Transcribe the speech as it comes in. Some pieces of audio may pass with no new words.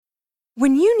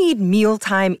When you need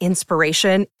mealtime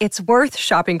inspiration, it's worth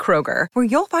shopping Kroger, where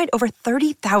you'll find over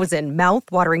 30,000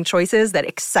 mouth-watering choices that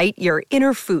excite your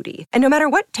inner foodie. And no matter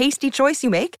what tasty choice you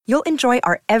make, you'll enjoy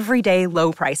our everyday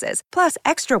low prices, plus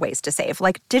extra ways to save,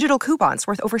 like digital coupons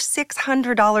worth over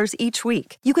 $600 each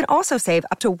week. You can also save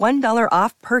up to $1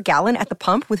 off per gallon at the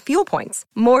pump with fuel points.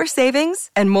 More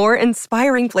savings and more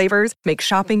inspiring flavors make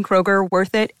shopping Kroger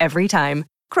worth it every time.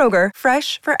 Kroger,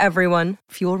 fresh for everyone.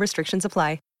 Fuel restrictions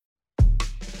apply.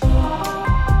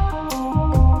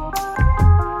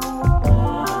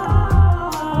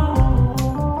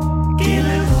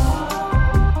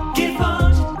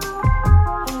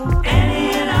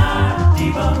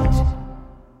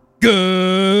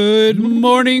 Good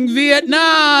morning,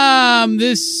 Vietnam.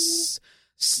 This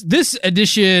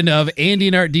edition of Andy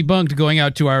and Art Debunked going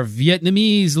out to our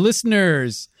Vietnamese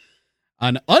listeners.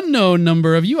 An unknown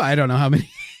number of you. I don't know how many.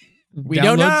 We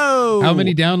don't know how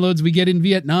many downloads we get in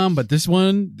Vietnam, but this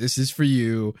is for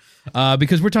you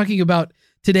because we're talking about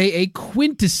today a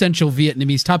quintessential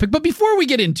Vietnamese topic. But before we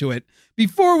get into it,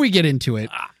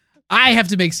 I have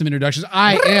to make some introductions.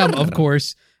 I am, of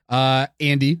course,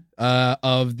 Andy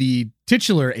of the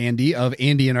titular Andy of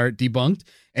Andy and Art Debunked,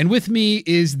 and with me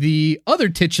is the other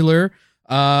titular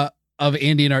of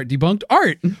Andy and Art Debunked,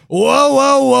 Art.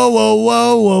 Whoa,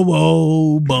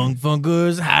 Bunk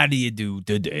Funkers, how do you do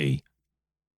today?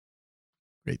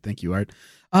 Great, thank you, Art.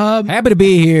 Happy to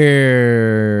be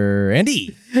here,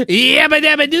 Andy. Yabba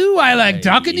dabba doo, I like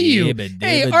talking to you.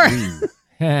 Hey, Art.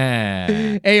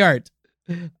 Hey, Art.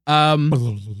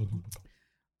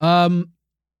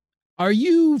 Are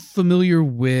you familiar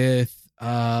with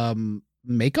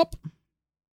makeup?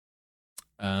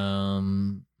 Let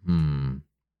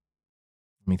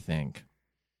me think.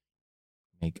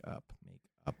 Makeup.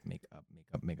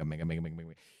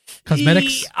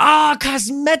 Cosmetics?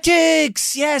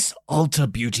 Cosmetics! Yes,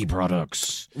 Ulta Beauty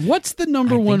products. What's the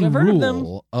number one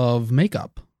rule of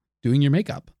makeup? Doing your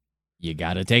makeup? You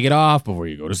gotta take it off before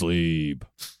you go to sleep.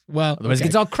 Well, otherwise it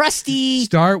gets all crusty.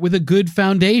 Start with a good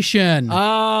foundation.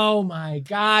 Oh my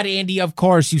God, Andy, of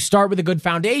course. You start with a good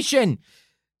foundation.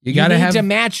 You need to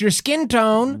match your skin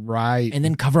tone. Right. And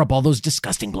then cover up all those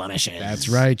disgusting blemishes. That's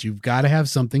right. You've got to have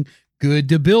something good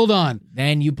to build on.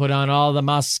 Then you put on all the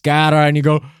mascara and you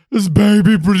go, "Is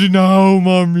baby pretty now,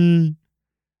 mommy?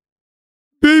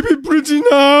 Baby pretty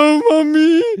now,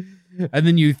 mommy?" And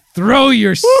then you throw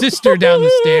your sister down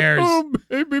the stairs. Oh,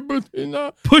 baby pretty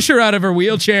now. Push her out of her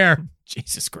wheelchair.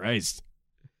 Jesus Christ.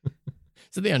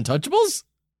 Is it the Untouchables?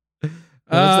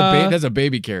 That's a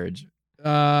baby carriage.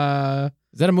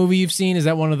 Is that a movie you've seen? Is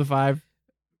that one of the 5?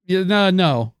 Yeah,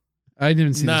 no. I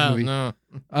didn't see this movie. No.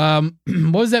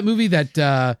 What was that movie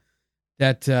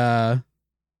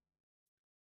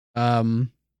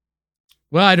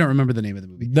well, I don't remember the name of the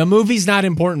movie. The movie's not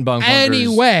important, Bunk Funkers.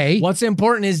 Anyway. What's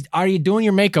important is, are you doing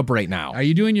your makeup right now? Are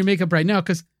you doing your makeup right now?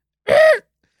 Because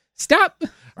stop.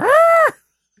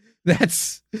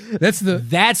 That's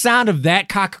that sound of that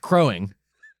cock crowing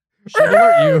should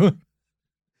alert you.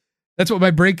 That's what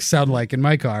my brakes sound like in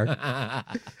my car.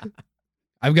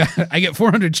 I get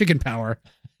 400 chicken power.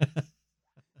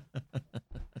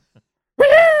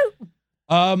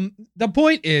 The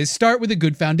point is, start with a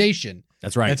good foundation.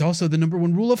 That's right. That's also the number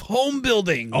one rule of home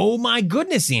building. Oh my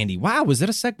goodness, Andy. Wow, was that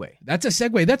a segue? That's a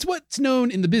segue. That's what's known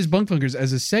in the biz Bunk Funkers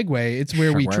as a segue. It's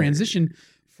where we transition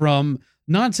from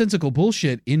nonsensical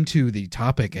bullshit into the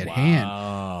topic at hand.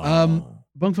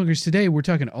 Bunk Funkers, today we're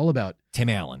talking all about Tim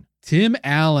Allen. Tim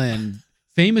Allen,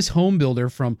 famous home builder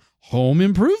from Home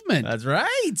Improvement. That's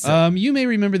right. You may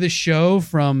remember this show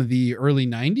from the early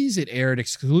 90s. It aired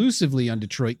exclusively on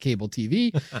Detroit cable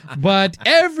TV, but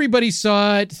everybody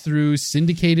saw it through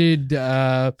syndicated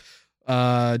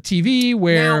TV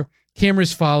where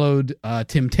cameras followed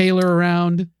Tim Taylor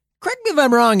around. Correct me if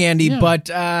I'm wrong, Andy, but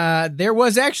there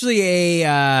was actually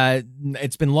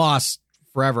it's been lost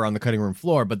forever on the cutting room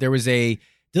floor, but there was a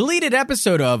deleted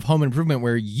episode of Home Improvement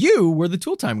where you were the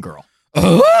tool time girl.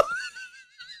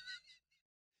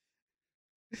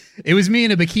 It was me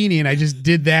in a bikini, and I just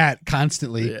did that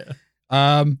constantly.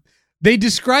 Yeah. They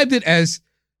described it as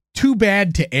too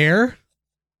bad to air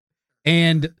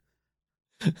and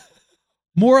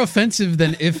more offensive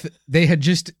than if they had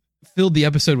just filled the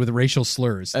episode with racial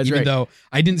slurs. That's even right. though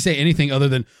I didn't say anything other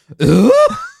than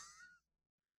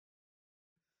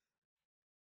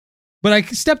but I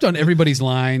stepped on everybody's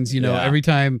lines, Yeah. every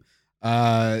time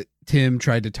Tim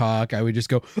tried to talk, I would just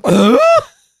go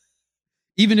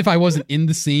even if I wasn't in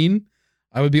the scene,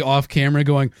 I would be off camera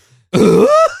going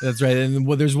That's right. And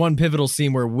there's one pivotal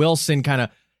scene where Wilson kind of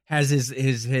has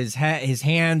his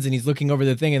hands and he's looking over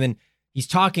the thing, and then he's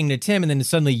talking to Tim, and then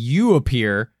suddenly you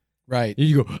appear Right.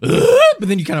 You go, "Ugh," but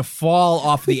then you kind of fall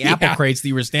off the apple crates that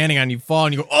you were standing on. You fall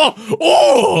and you go,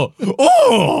 oh.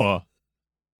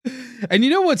 And you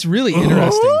know what's really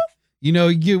interesting? You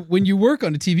know, when you work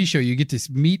on a TV show, you get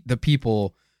to meet the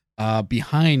people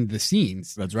behind the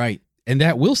scenes. That's right. And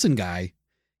that Wilson guy,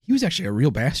 he was actually a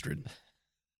real bastard.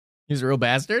 He's a real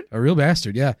bastard? A real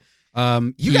bastard, yeah.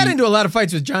 You got into a lot of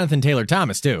fights with Jonathan Taylor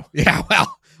Thomas, too. Yeah,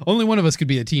 well, only one of us could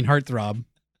be a teen heartthrob.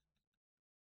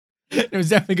 It was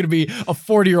definitely going to be a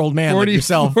 40-year-old man like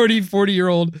yourself.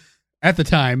 40-year-old at the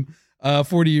time,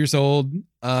 40 years old,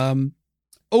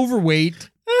 overweight,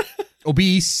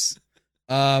 obese,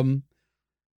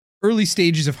 early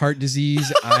stages of heart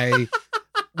disease. I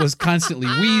was constantly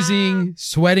wheezing,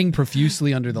 sweating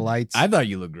profusely under the lights. I thought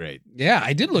you looked great. Yeah,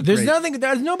 I did look There's great.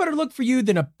 There's no better look for you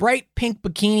than a bright pink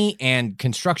bikini and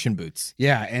construction boots.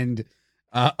 Yeah, and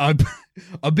a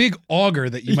big auger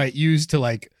that you might use to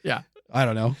I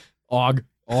don't know, aug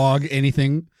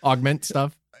anything, augment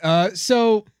stuff.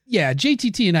 So yeah,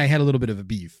 JTT and I had a little bit of a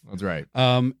beef. That's right.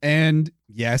 And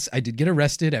yes, I did get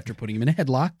arrested after putting him in a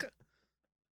headlock.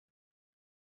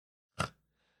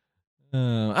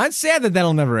 I'm sad that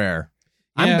that'll never air.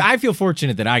 Yeah. I feel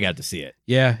fortunate that I got to see it.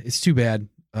 Yeah, it's too bad.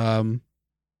 But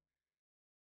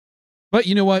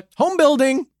you know what? Home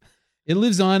building. It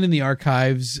lives on in the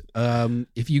archives.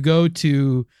 If you go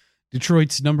to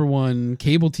Detroit's #1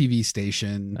 cable TV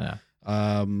station,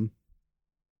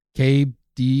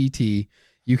 KDET,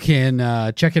 you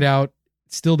can check it out.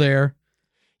 It's still there.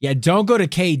 Yeah, don't go to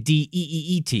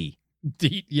KDEET.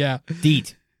 Deet, yeah.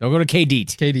 Deet. Don't go to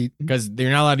KDEET. KDET. Because they're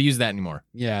not allowed to use that anymore.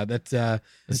 Yeah, that's That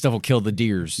stuff will kill the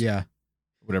deers. yeah.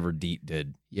 Whatever Deet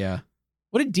did. Yeah.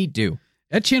 What did Deet do?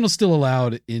 That channel's still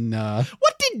allowed in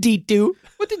What did Deet do?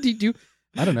 what did Deet do?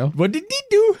 I don't know. What did Deet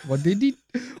do? What did he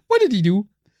do?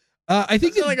 I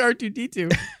think It's like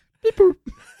R2D2.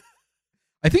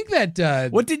 I think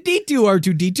that What did Deet do,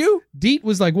 R2D2? DEET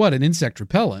was like what, an insect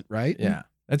repellent, right? Yeah.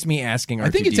 That's me asking R2D2. I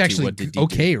think it's actually what did Deet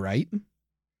okay, do? right?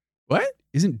 What?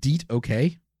 Isn't DEET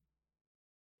okay?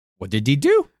 What did Deet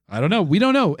do? I don't know. We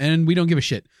don't know, and we don't give a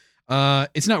shit.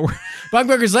 It's not worth.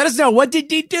 Bugbuggers, let us know. What did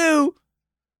Deet do?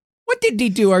 What did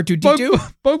Deet do,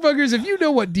 R2D2? Bugbuggers, if you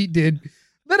know what DEET did,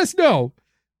 let us know.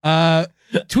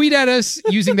 Tweet at us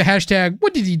using the hashtag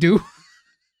what did he do?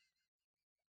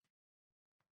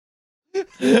 It's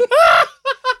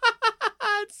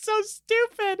so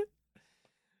stupid.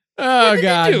 Oh, What did he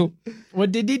God. do?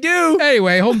 What did he do?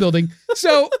 Anyway, home building.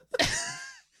 So,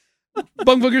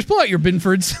 Bungbuggers, pull out your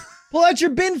Binfords. Pull out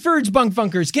your Binfords, Bunk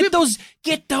Funkers.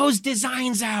 Get those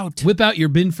designs out. Whip out your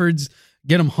Binfords.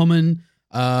 Get them humming.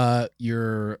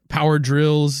 Your power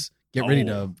drills. Get ready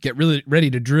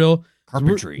to drill.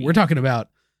 Carpentry. We're talking about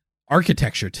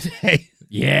architecture today.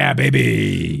 Yeah,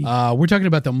 baby. We're talking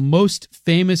about the most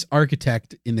famous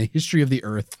architect in the history of the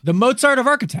earth. The Mozart of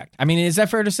architect. I mean, is that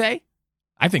fair to say?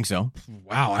 I think so.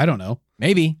 Wow, I don't know.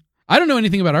 Maybe. I don't know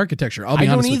anything about architecture. I'll be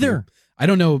honest with you. I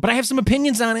don't know. But I have some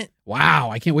opinions on it. Wow,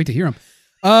 I can't wait to hear them.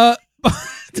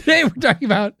 Today we're talking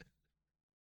about.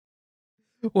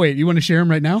 Wait, you want to share them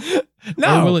right now?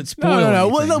 No. Or will it spoil?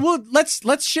 No. anything? Well,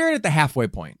 let's share it at the halfway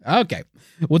point. Okay,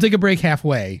 we'll take a break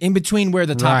halfway. In between where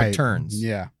the topic Right. turns.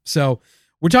 Yeah. So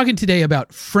we're talking today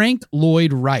about Frank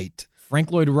Lloyd Wright. Frank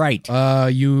Lloyd Wright.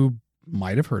 You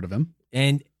might have heard of him.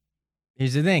 And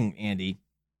here's the thing, Andy.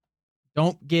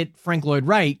 Don't get Frank Lloyd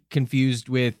Wright confused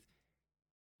with,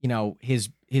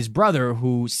 his brother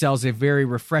who sells a very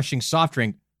refreshing soft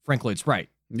drink, Frank Lloyd Sprite.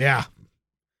 Yeah.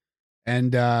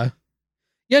 And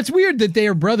it's weird that they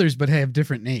are brothers but have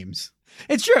different names.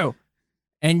 It's true.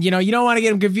 And you don't want to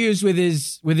get him confused with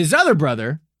his other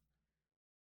brother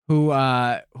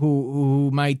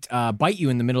who might bite you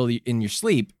in the middle in your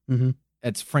sleep. Mm-hmm.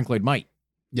 That's Frank Lloyd Might.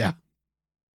 Yeah.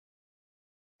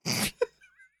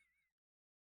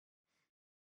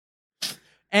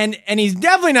 And he's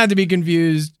definitely not to be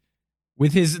confused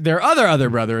with their other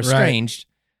brother, Estranged,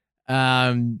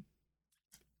 who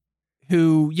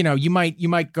you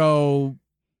might go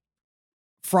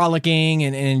frolicking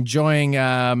and enjoying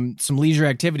some leisure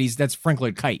activities. That's Frank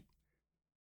Lloyd Kite.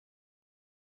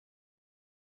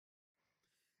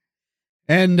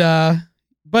 And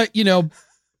but the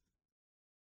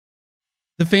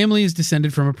family is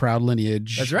descended from a proud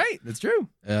lineage. That's right. That's true.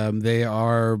 They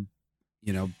are,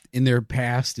 in their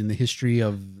past, in the history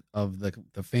of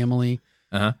the family.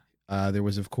 There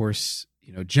was, of course,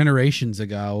 generations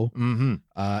ago,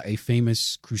 a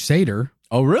famous crusader.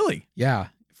 Oh, really? Yeah,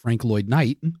 Frank Lloyd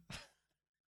Knight.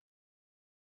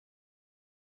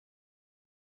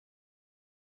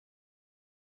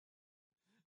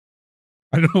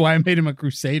 I don't know why I made him a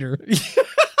crusader.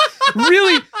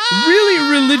 really,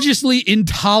 really religiously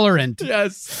intolerant.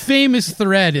 Yes. Famous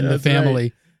thread in the family.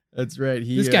 Right. That's right.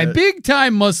 This guy, big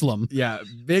time Muslim. Yeah,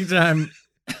 big time.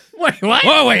 Wait, what?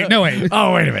 Oh wait, no wait.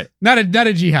 Oh, wait a minute. Not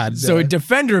a jihad. So a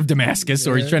defender of Damascus,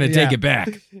 or he's trying to take it back.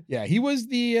 Yeah, he was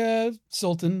the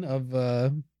Sultan of.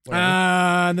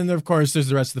 Then of course there's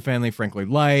the rest of the family: Frank Lloyd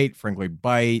Light, Frank Lloyd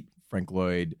Bite, Frank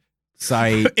Lloyd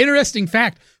Sight. Interesting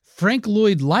fact: Frank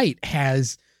Lloyd Light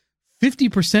has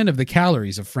 50% of the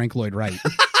calories of Frank Lloyd Wright,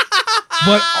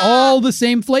 but all the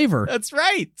same flavor. That's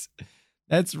right.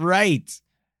 That's right.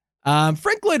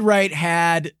 Frank Lloyd Wright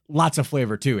had lots of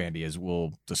flavor too, Andy, as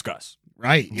we'll discuss.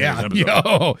 Right. Yeah.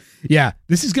 Yeah.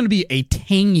 This is going to be a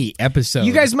tangy episode.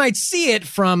 You guys might see it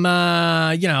from, well,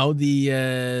 I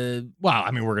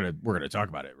mean, we're gonna talk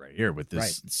about it right here with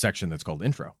this section that's called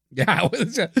intro. Yeah.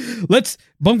 Let's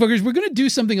bunkfuckers. We're going to do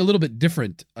something a little bit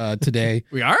different today.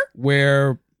 We are?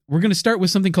 Where we're going to start with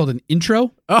something called an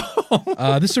intro.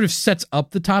 Oh. This sort of sets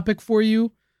up the topic for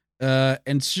you.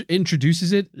 And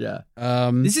introduces it. Yeah.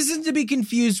 This isn't to be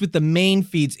confused with the main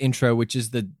feed's intro, which is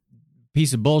the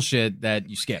piece of bullshit that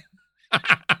you skip.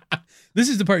 This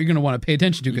is the part you're going to want to pay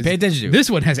attention to. Pay attention to.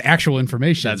 This one has actual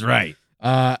information. That's right.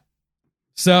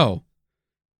 So,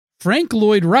 Frank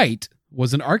Lloyd Wright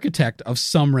was an architect of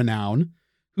some renown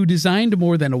who designed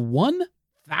more than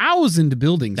 1,000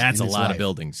 buildings. That's a lot of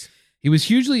buildings. He was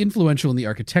hugely influential in the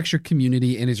architecture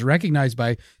community and is recognized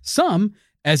by some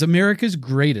as America's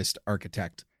greatest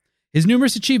architect. His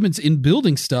numerous achievements in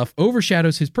building stuff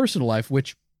overshadows his personal life,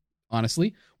 which,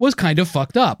 honestly, was kind of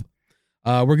fucked up.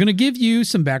 We're going to give you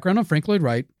some background on Frank Lloyd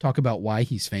Wright, talk about why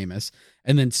he's famous,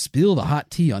 and then spill the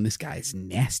hot tea on this guy's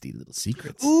nasty little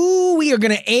secrets. Ooh, we are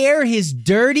going to air his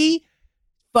dirty,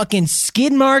 fucking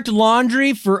skid-marked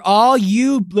laundry for all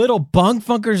you little bunk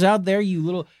funkers out there.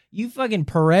 You fucking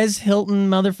Perez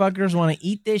Hilton motherfuckers want to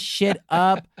eat this shit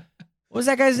up. What was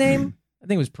that guy's name? I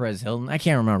think it was Perez Hilton. I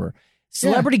can't remember.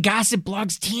 Celebrity Gossip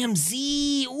Blogs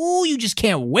TMZ. Ooh, you just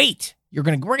can't wait. We're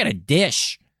gonna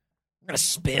dish. We're gonna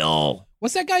spill.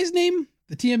 What's that guy's name?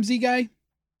 The TMZ guy?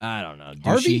 I don't know.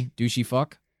 Harvey? Douchey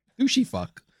fuck. Douchey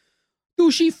fuck.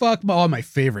 Douchey fuck. Oh, my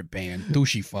favorite band.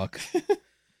 Douchey fuck.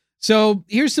 So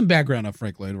here's some background on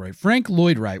Frank Lloyd Wright. Frank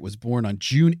Lloyd Wright was born on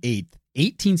June 8th,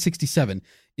 1867,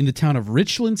 in the town of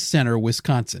Richland Center,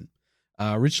 Wisconsin.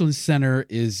 Richland Center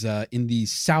is in the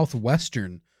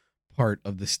southwestern part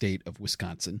of the state of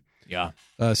Wisconsin. Yeah.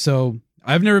 So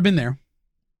I've never been there.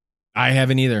 I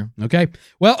haven't either. Okay.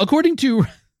 Well, according to...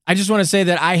 I just want to say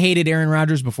that I hated Aaron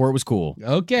Rodgers before it was cool.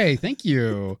 Okay. Thank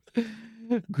you.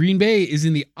 Green Bay is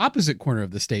in the opposite corner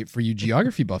of the state for you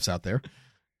geography buffs out there.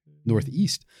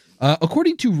 Northeast.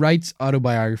 According to Wright's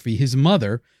autobiography, his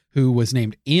mother, who was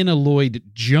named Anna Lloyd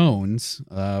Jones,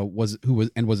 was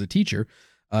a teacher,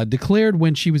 declared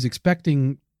when she was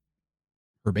expecting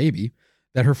her baby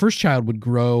that her first child would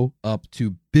grow up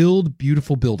to build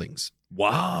beautiful buildings.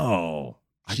 Wow.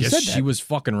 I She guess said that. she was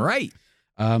fucking right.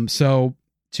 So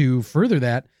to further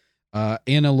that,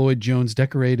 Anna Lloyd Jones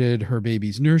decorated her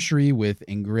baby's nursery with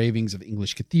engravings of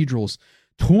English cathedrals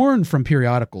torn from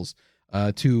periodicals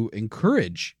to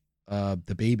encourage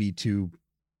the baby to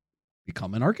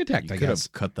become an architect, You I could guess.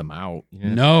 have cut them out. You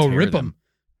didn't No, have to tear rip them.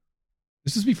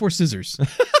 This is before scissors.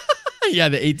 Yeah,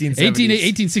 the 1870s.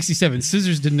 1867.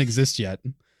 Scissors didn't exist yet.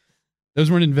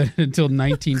 Those weren't invented until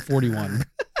 1941.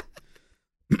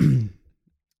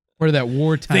 Part of that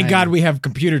wartime. Thank God we have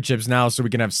computer chips now so we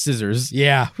can have scissors.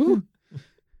 Yeah. Whew.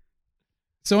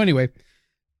 So anyway,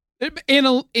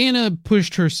 Anna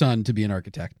pushed her son to be an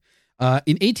architect.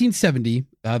 In 1870,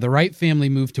 the Wright family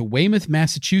moved to Weymouth,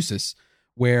 Massachusetts,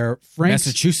 where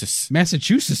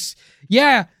Massachusetts.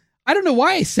 Yeah. I don't know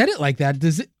why I said it like that.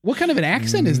 What kind of an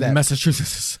accent is that?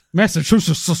 Massachusetts.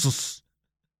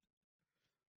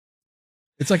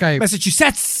 It's like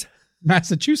Massachusetts.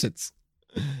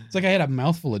 It's like I had a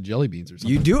mouthful of jelly beans or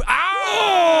something. You do?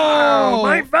 Ow!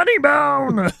 My funny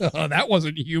bone. Oh, that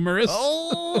wasn't humorous.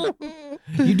 Oh.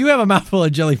 You do have a mouthful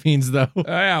of jelly beans, though.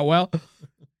 Yeah, well,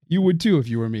 you would too if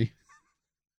you were me.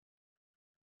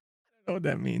 I don't know what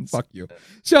that means. Fuck you.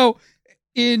 So,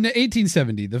 in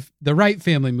 1870, the Wright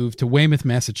family moved to Weymouth,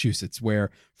 Massachusetts, where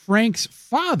Frank's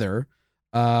father,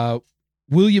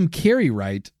 William Carey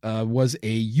Wright, was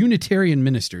a Unitarian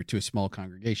minister to a small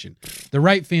congregation. The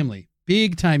Wright family,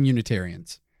 big-time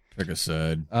Unitarians. Pick a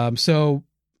side. So,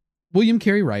 William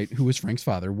Carey Wright, who was Frank's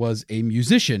father, was a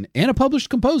musician and a published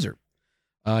composer.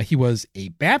 He was a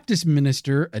Baptist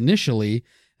minister initially,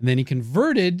 and then he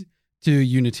converted to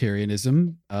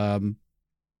Unitarianism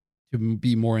to to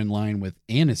be more in line with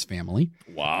Anna's family.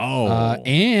 Wow.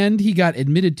 And he got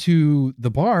admitted to the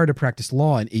bar to practice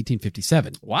law in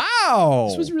 1857. Wow.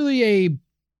 This was really This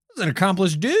is an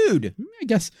accomplished dude. I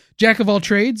guess, jack of all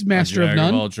trades, master of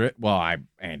none.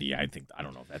 Andy, I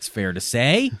don't know if that's fair to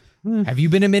say. Have you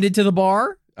been admitted to the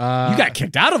bar? You got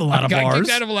kicked out of a lot of bars.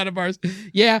 Kicked out of a lot of bars.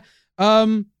 Yeah.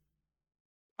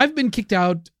 I've been kicked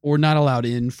out or not allowed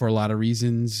in for a lot of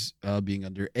reasons. Being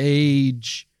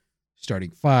underage,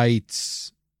 starting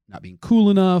fights, not being cool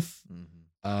enough,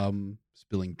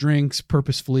 spilling drinks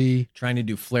purposefully, Trying to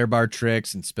do flare bar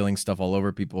tricks and spilling stuff all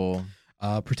over people.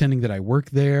 pretending that I work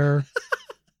there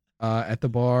at the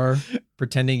bar.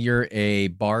 Pretending you're a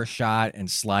bar shot and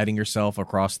sliding yourself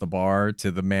across the bar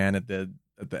to the man at the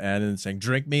end and saying,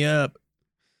 "Drink me up."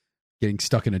 Getting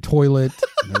stuck in a toilet,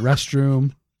 in the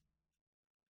restroom.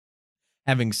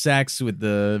 Having sex with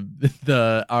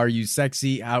the Are You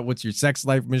Sexy? What's your sex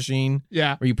life machine?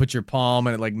 Yeah. Where you put your palm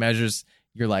and it like measures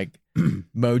your like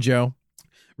mojo.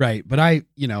 Right. But I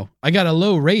got a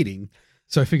low rating.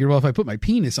 So I figured, well, if I put my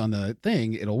penis on the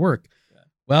thing, it'll work. Yeah.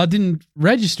 Well, it didn't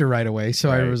register right away. So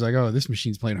I was like, oh, this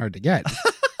machine's playing hard to get.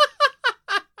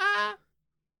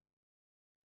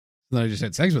 Then I just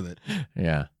had sex with it.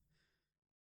 Yeah.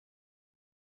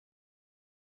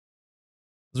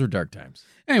 Those were dark times.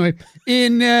 Anyway,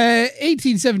 in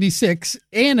 1876,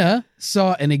 Anna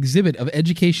saw an exhibit of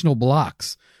educational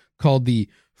blocks called the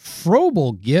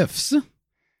Froebel Gifts,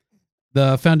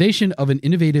 the foundation of an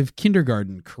innovative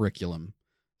kindergarten curriculum.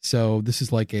 So this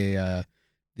is like a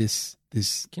this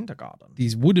kindergarten.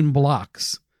 These wooden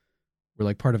blocks were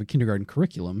like part of a kindergarten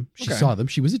curriculum. She saw them.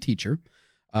 She was a teacher.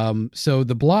 So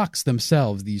the blocks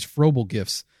themselves, these Froebel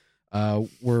Gifts,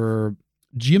 were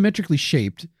geometrically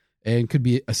shaped and could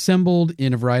be assembled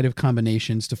in a variety of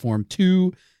combinations to form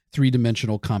 2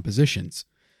 3-dimensional compositions.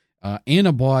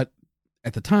 Anna bought,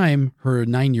 at the time, her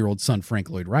 9-year-old son, Frank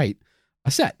Lloyd Wright, a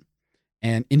set.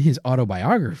 And in his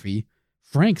autobiography,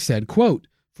 Frank said, quote,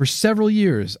 "For several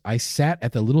years, I sat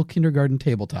at the little kindergarten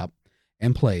tabletop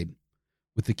and played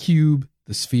with the cube,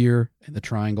 the sphere, and the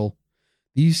triangle.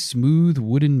 These smooth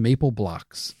wooden maple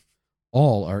blocks,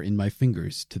 all are in my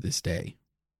fingers to this day."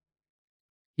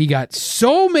 He got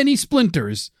so many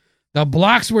splinters, the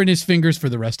blocks were in his fingers for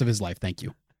the rest of his life. Thank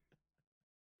you.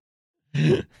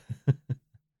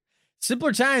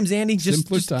 Simpler times, Andy. Just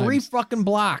 3 fucking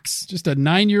blocks. Just a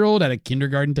 9-year-old at a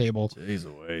kindergarten table. Jeez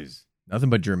Louise.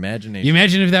 Nothing but your imagination. You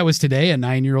imagine if that was today, a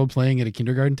 9-year-old playing at a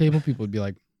kindergarten table? People would be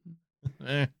like,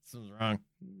 something's wrong.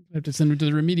 I have to send him to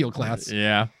the remedial class.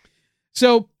 Yeah.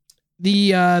 So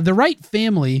the Wright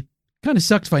family kind of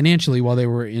sucked financially while they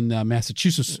were in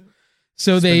Massachusetts.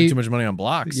 So Spending too much money on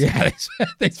blocks. Yeah,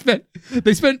 they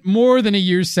spent more than a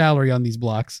year's salary on these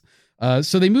blocks.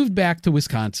 So they moved back to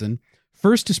Wisconsin,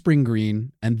 first to Spring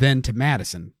Green and then to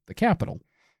Madison, the capital.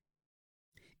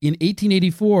 In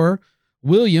 1884,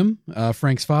 William,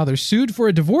 Frank's father, sued for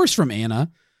a divorce from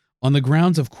Anna on the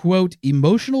grounds of, quote,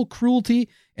 "emotional cruelty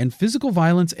and physical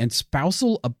violence and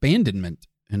spousal abandonment,"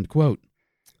 end quote.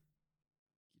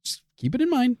 Just keep it in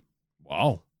mind.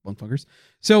 Wow. Bunkfuckers.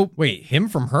 So wait, him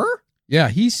from her? Yeah,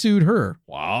 he sued her.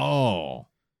 Wow.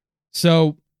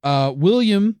 So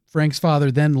William, Frank's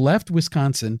father, then left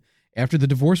Wisconsin after the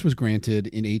divorce was granted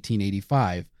in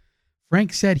 1885.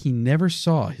 Frank said he never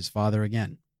saw his father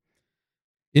again.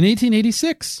 In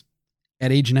 1886,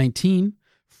 at age 19,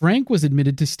 Frank was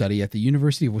admitted to study at the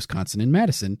University of Wisconsin in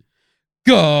Madison.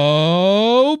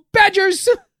 Go Badgers!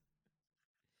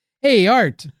 Hey,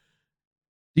 Art,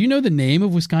 do you know the name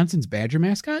of Wisconsin's Badger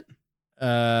mascot?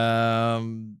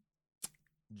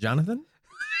 Jonathan?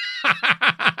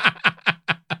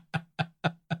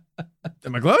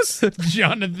 Am I close?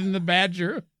 Jonathan the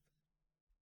Badger.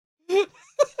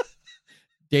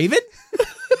 David?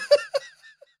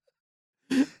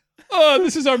 Oh,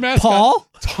 this is our mascot. Paul?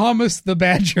 Thomas the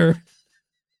Badger.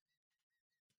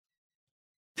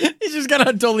 He's just got a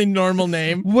totally normal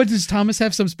name. What, does Thomas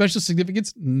have some special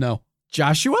significance? No.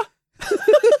 Joshua?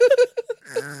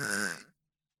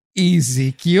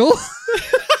 Ezekiel?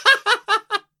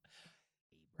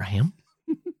 Abraham?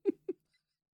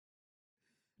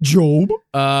 Job?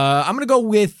 I'm going to go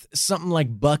with something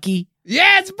like Bucky.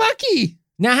 Yeah, it's Bucky.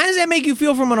 Now, how does that make you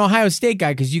feel from an Ohio State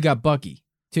guy? Because you got Bucky,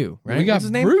 too, right? We got What's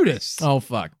his name? Brutus. Oh,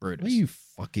 fuck, Brutus. Are you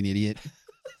fucking idiot?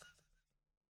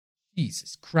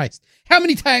 Jesus Christ. How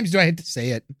many times do I have to say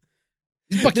it?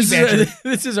 Bucky Badger.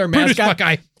 This is our Brutus mascot.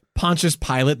 Buckeye. Pontius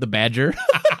Pilate the Badger.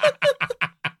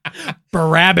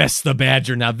 Barabbas the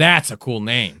Badger. Now, that's a cool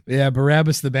name. Yeah,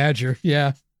 Barabbas the Badger.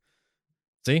 Yeah.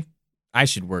 See? I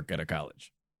should work at a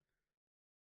college.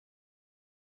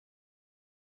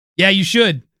 Yeah, you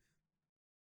should.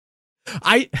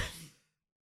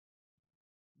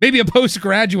 Maybe a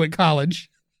postgraduate college.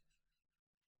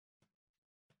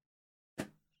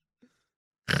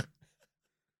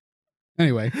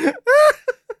 Anyway.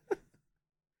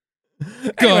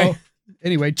 Go.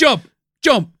 Anyway, jump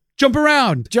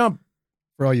around. Jump.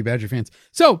 For all you Badger fans.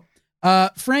 So,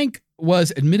 Frank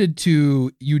was admitted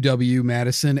to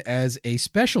UW-Madison as a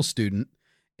special student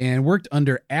and worked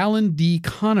under Alan D.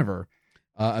 Conover,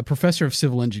 a professor of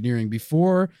civil engineering,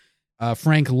 before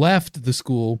Frank left the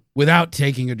school without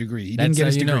taking a degree. He didn't get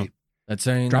his degree. Know. That's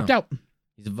how you dropped out.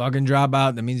 He's a fucking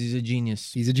dropout. That means he's a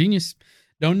genius. He's a genius.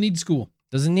 Don't need school.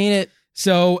 Doesn't need it.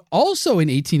 So, also in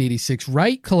 1886,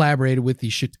 Wright collaborated with the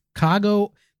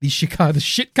Chicago. The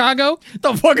Chicago?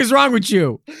 The fuck is wrong with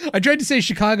you? I tried to say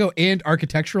Chicago and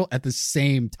architectural at the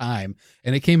same time,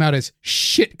 and it came out as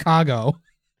Shitcago.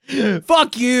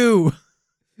 Fuck you.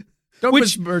 Don't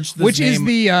besmirch this which name.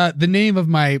 is the name of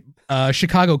my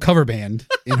Chicago cover band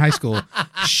in high school.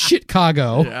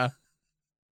 Shitcago.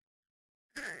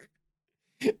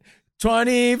 Yeah.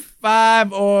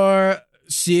 25 or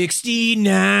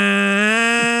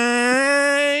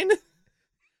 69.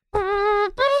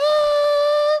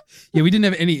 Yeah, we didn't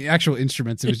have any actual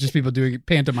instruments. It was just people doing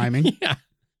pantomiming. Yeah.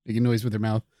 Making noise with their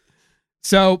mouth.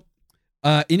 So, in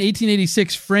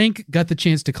 1886, Frank got the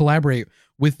chance to collaborate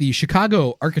with the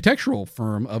Chicago architectural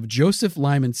firm of Joseph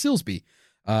Lyman Silsby,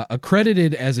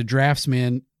 accredited as a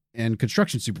draftsman and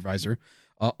construction supervisor,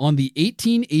 on the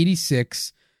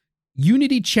 1886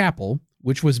 Unity Chapel,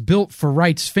 which was built for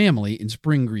Wright's family in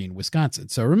Spring Green, Wisconsin.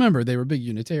 So remember, they were big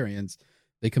Unitarians.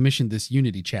 They commissioned this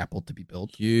Unity Chapel to be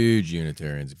built. Huge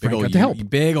Unitarians. Frank got to help.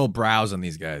 Big old brows on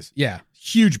these guys. Yeah,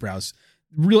 huge brows.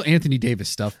 Real Anthony Davis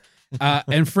stuff.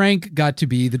 And Frank got to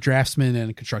be the draftsman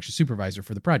and construction supervisor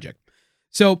for the project.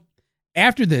 So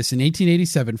after this, in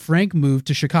 1887, Frank moved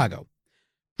to Chicago,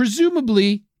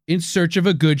 presumably in search of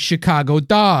a good Chicago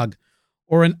dog,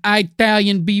 or an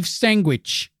Italian beef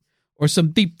sandwich, or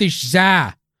some deep dish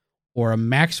za, or a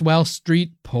Maxwell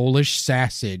Street Polish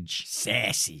sausage.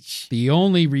 Sausage. The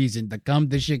only reason to come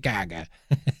to Chicago.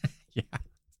 Yeah,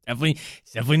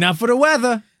 definitely not for the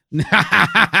weather.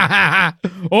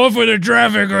 Or for the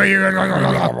traffic.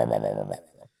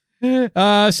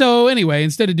 So anyway,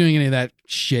 instead of doing any of that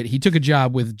shit, he took a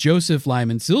job with Joseph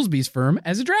Lyman Silsby's firm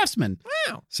as a draftsman.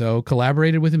 Wow. So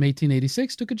collaborated with him in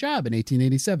 1886, took a job in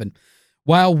 1887.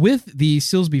 While with the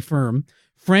Silsby firm,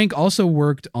 Frank also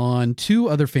worked on two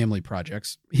other family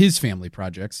projects,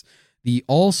 the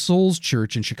All Souls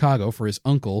Church in Chicago for his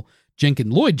uncle,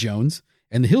 Jenkin Lloyd Jones,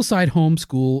 and the Hillside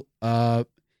Homeschool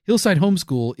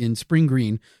in Spring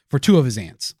Green for two of his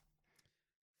aunts.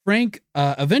 Frank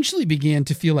eventually began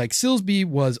to feel like Silsby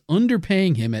was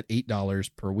underpaying him at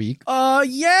 $8 per week.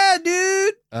 Yeah,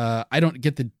 dude. I don't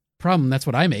get the problem. That's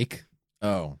what I make.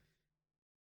 Oh.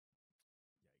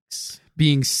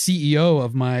 Being CEO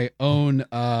of my own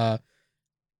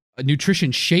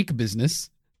nutrition shake business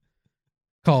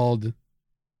called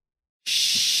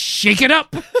Shake It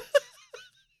Up.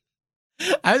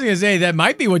 I was gonna say that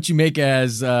might be what you make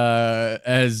as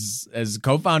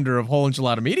co-founder of Whole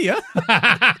Enchilada Media.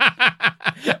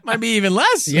 Might be even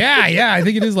less. Yeah, I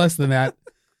think it is less than that.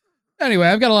 Anyway,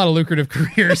 I've got a lot of lucrative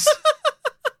careers.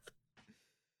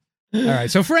 All right,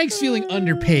 so Frank's feeling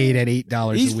underpaid at $8 a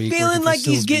week. He's feeling like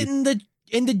he's getting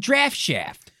in the draft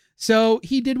shaft. So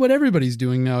he did what everybody's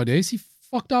doing nowadays. He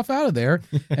fucked off out of there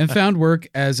and found work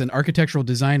as an architectural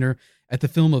designer at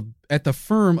the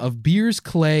firm of Beers,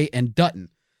 Clay, and Dutton.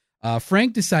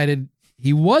 Frank decided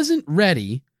he wasn't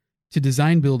ready to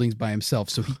design buildings by himself,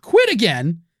 so he quit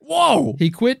again. Whoa! He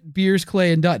quit Beers,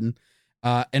 Clay, and Dutton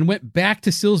and went back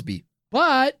to Silsby,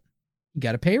 but he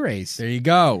got a pay raise. There you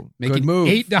go. Making Good move.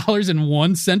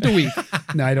 $8.01 a week.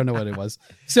 No, I don't know what it was.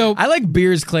 So I like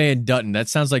Beers, Clay, and Dutton. That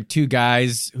sounds like two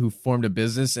guys who formed a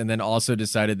business and then also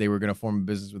decided they were going to form a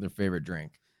business with their favorite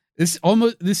drink. This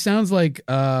sounds like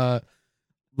the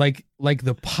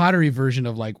pottery version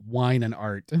of like wine and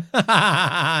art.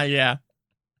 Yeah.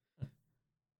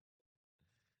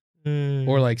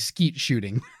 Or like skeet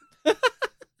shooting.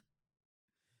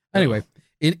 Anyway,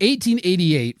 in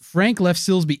 1888, Frank left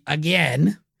Silsby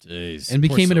again. Jeez, and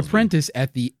became an apprentice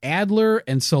at the Adler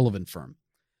and Sullivan firm.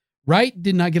 Wright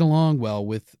did not get along well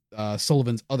with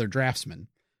Sullivan's other draftsmen.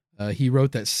 He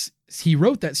wrote that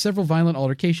several violent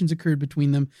altercations occurred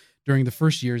between them during the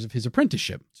first years of his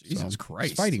apprenticeship. Jesus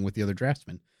Christ. Fighting with the other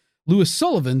draftsmen. Louis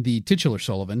Sullivan, the titular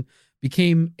Sullivan,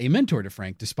 became a mentor to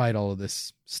Frank despite all of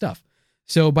this stuff.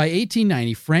 So by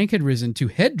 1890, Frank had risen to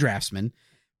head draftsman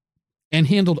and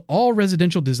handled all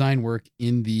residential design work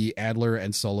in the Adler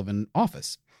and Sullivan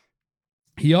office.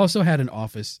 He also had an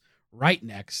office right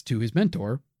next to his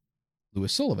mentor,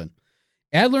 Louis Sullivan.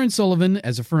 Adler and Sullivan,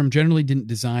 as a firm, generally didn't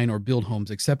design or build homes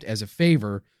except as a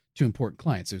favor to important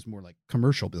clients. It was more like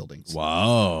commercial buildings.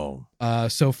 Wow.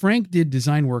 So Frank did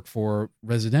design work for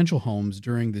residential homes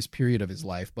during this period of his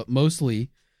life, but mostly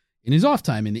in his off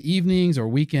time, in the evenings or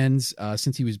weekends,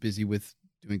 since he was busy with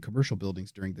doing commercial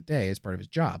buildings during the day as part of his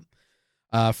job.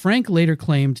 Frank later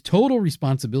claimed total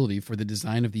responsibility for the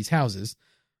design of these houses,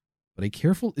 but a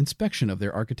careful inspection of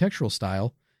their architectural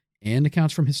style and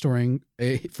accounts from historian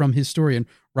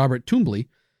Robert Toombley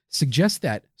suggests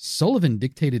that Sullivan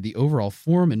dictated the overall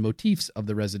form and motifs of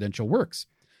the residential works.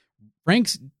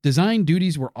 Frank's design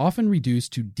duties were often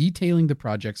reduced to detailing the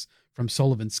projects from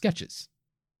Sullivan's sketches.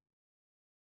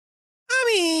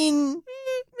 I mean,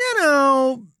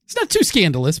 it's not too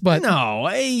scandalous, but no.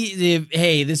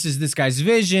 Hey, this is this guy's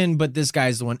vision, but this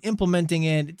guy's the one implementing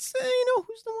it. It's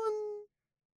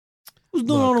who's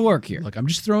doing all the work here? Look, I'm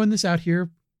just throwing this out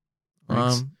here.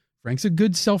 Frank's a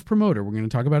good self-promoter. We're going to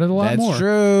talk about it a lot more. That's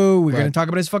true. We're going to talk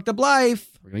about his fucked up life.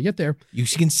 We're going to get there. You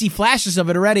can see flashes of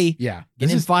it already. Yeah.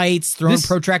 Getting in fights, throwing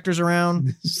protractors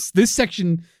around. This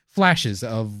section flashes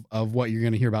of what you're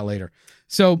going to hear about later.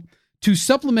 So, to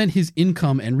supplement his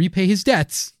income and repay his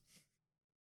debts,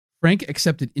 Frank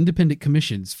accepted independent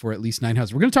commissions for at least 9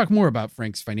 houses. We're going to talk more about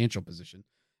Frank's financial position.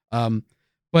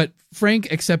 But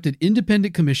Frank accepted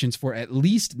independent commissions for at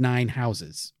least 9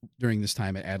 houses during this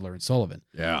time at Adler and Sullivan.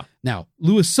 Yeah. Now,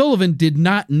 Louis Sullivan did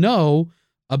not know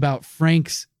about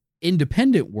Frank's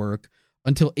independent work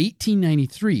until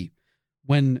 1893,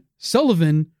 when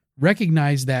Sullivan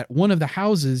recognized that one of the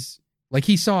houses, like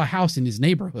he saw a house in his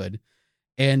neighborhood,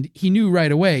 and he knew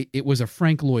right away it was a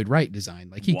Frank Lloyd Wright design.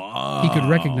 Like he could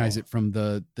recognize it from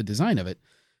the design of it.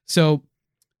 So,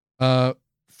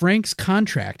 Frank's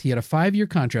contract, he had a 5-year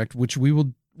contract, which we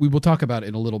will talk about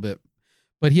in a little bit,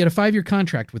 but he had a 5-year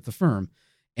contract with the firm,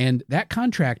 and that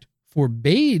contract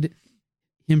forbade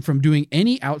him from doing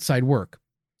any outside work.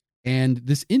 And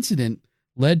this incident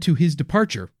led to his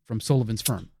departure from Sullivan's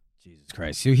firm. Jesus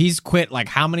Christ. So he's quit like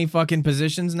how many fucking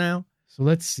positions now? So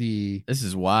let's see. This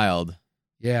is wild.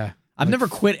 Yeah. I've never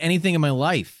quit anything in my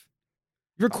life.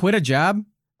 You ever quit a job?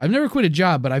 I've never quit a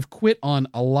job, but I've quit on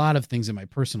a lot of things in my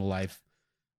personal life.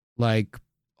 Like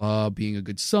being a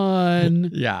good son.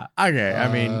 Yeah. Okay.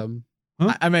 I mean,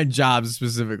 I meant jobs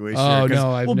specifically. Sure, oh,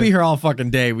 no. We'll be here all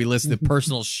fucking day. We list the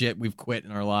personal shit we've quit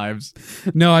in our lives.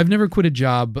 No, I've never quit a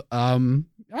job. I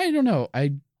don't know.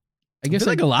 I guess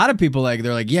like a lot of people, like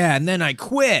they're like, yeah, and then I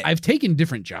quit. I've taken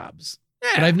different jobs,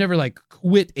 yeah, but I've never like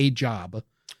quit a job.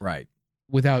 Right.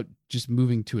 Without just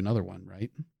moving to another one,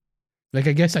 right? Like,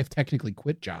 I guess I've technically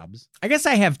quit jobs. I guess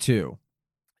I have too.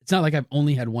 It's not like I've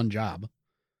only had one job.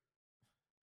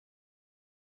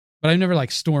 But I've never,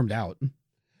 like, stormed out.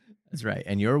 That's right.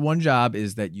 And your one job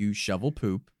is that you shovel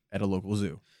poop at a local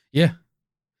zoo. Yeah.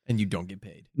 And you don't get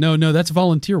paid. No, that's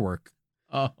volunteer work.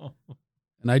 Oh.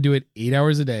 And I do it 8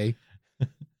 hours a day,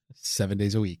 7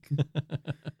 days a week.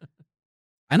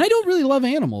 And I don't really love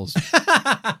animals.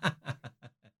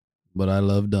 But I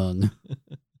love dung.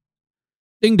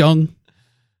 Ding dong.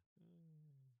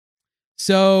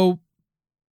 So,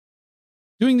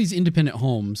 doing these independent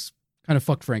homes kind of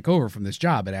fucked Frank over from this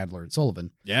job at Adler and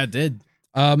Sullivan. Yeah, it did.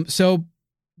 So,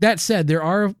 that said, there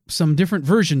are some different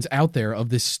versions out there of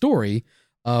this story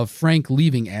of Frank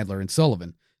leaving Adler and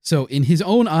Sullivan. So, in his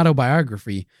own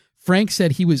autobiography, Frank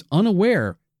said he was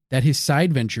unaware that his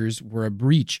side ventures were a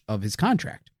breach of his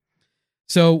contract.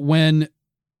 So,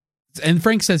 and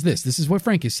Frank says this is what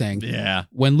Frank is saying. Yeah.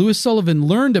 When Louis Sullivan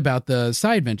learned about the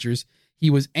side ventures, he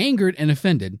was angered and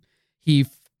offended. He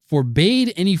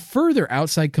forbade any further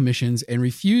outside commissions and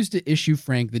refused to issue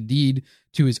Frank the deed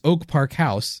to his Oak Park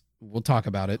house. We'll talk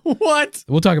about it. What?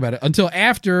 We'll talk about it until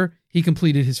after he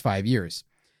completed his 5 years.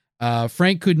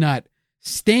 Frank could not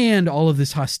stand all of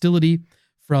this hostility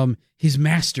from his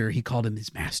master. He called him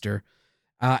his master.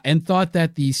 And thought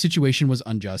that the situation was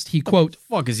unjust. He, quote...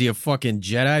 Fuck, is he a fucking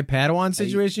Jedi Padawan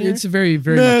situation? It's a very,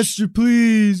 very Master,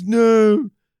 please,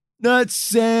 no. Not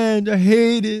sand. I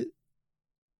hate it.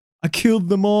 I killed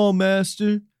them all,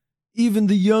 Master. Even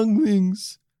the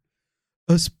younglings.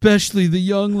 Especially the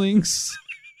younglings.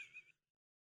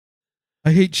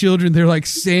 I hate children. They're like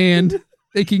sand.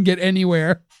 They can get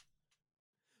anywhere.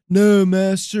 No,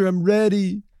 Master, I'm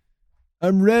ready.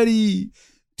 I'm ready.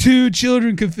 2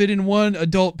 children could fit in 1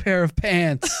 adult pair of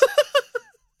pants.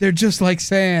 They're just like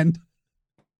sand.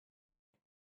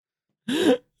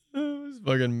 This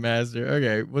fucking master.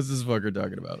 Okay, what's this fucker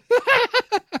talking about?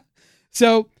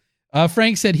 So,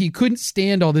 Frank said he couldn't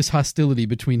stand all this hostility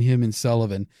between him and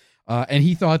Sullivan, and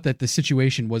he thought that the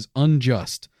situation was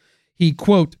unjust. He,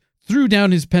 quote, threw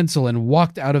down his pencil and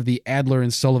walked out of the Adler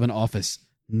and Sullivan office,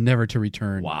 never to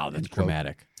return. Wow, that's End quote.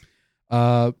 dramatic.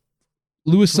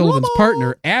 Lewis Sullivan's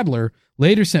partner, Adler,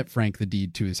 later sent Frank the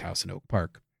deed to his house in Oak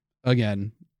Park.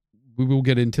 Again, we will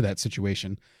get into that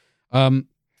situation.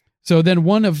 So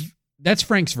then that's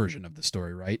Frank's version of the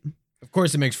story, right? Of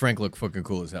course, it makes Frank look fucking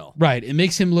cool as hell. Right. It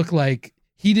makes him look like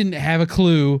he didn't have a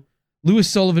clue. Lewis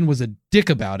Sullivan was a dick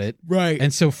about it. Right.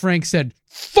 And so Frank said,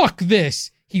 fuck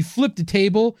this. He flipped a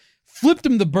table, flipped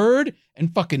him the bird,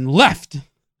 and fucking left.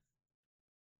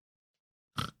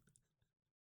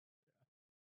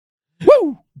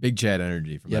 Woo! Big Chad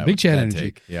energy from that. Big Chad that energy.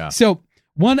 Take. Yeah. So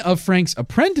one of Frank's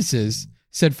apprentices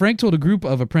said Frank told a group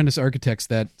of apprentice architects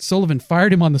that Sullivan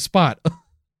fired him on the spot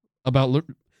about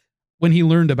when he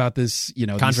learned about this,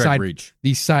 Contract breach.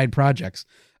 these side projects.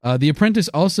 The apprentice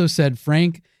also said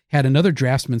Frank had another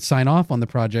draftsman sign off on the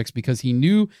projects because he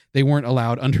knew they weren't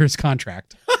allowed under his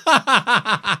contract.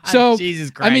 So, Jesus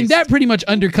Christ. I mean, that pretty much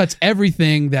undercuts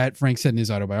everything that Frank said in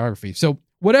his autobiography. So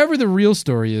whatever the real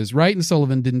story is, Wright and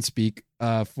Sullivan didn't speak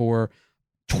for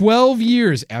 12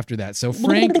 years after that. So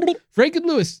Frank and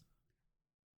Lewis,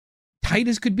 tight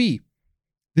as could be.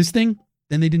 This thing,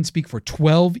 then they didn't speak for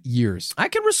 12 years. I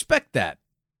can respect that.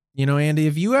 Andy,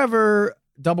 if you ever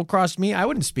double-crossed me, I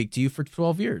wouldn't speak to you for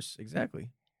 12 years. Exactly.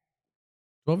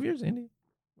 12 years, Andy?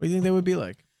 What do you think that would be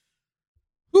like?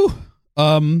 Whew.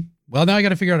 Well, now I got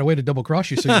to figure out a way to double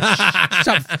cross you. So you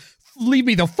stop, leave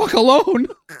me the fuck alone.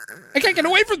 I can't get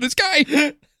away from this guy.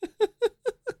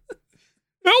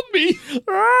 Help me.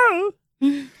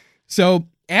 So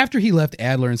after he left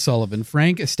Adler and Sullivan,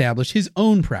 Frank established his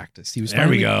own practice. He was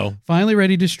finally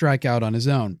ready to strike out on his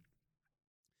own.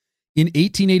 In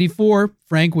 1884,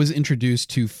 Frank was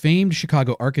introduced to famed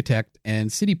Chicago architect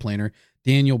and city planner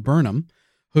Daniel Burnham,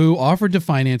 who offered to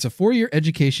finance a 4-year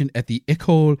education at the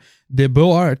École des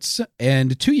Beaux-Arts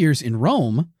and 2 years in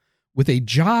Rome, with a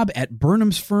job at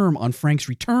Burnham's firm on Frank's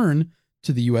return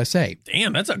to the USA.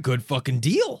 Damn, that's a good fucking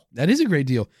deal. That is a great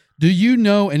deal. Do you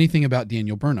know anything about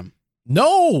Daniel Burnham?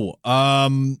 No.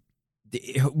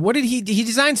 What did he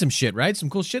designed some shit, right? Some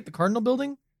cool shit. The Cardinal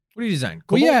Building. What did he design?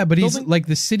 Well, yeah, but building? he's like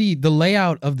the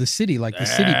layout of the city, like the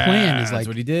city plan is like that's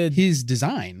what he did. His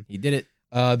design. He did it.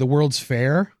 The World's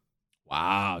Fair.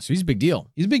 Wow. So he's a big deal.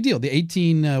 He's a big deal. The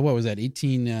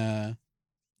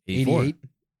 1888?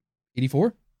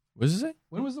 84? What does it say?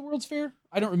 When was the World's Fair?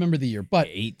 I don't remember the year, but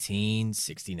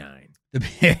 1869.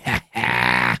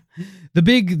 The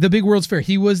big World's Fair.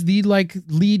 He was the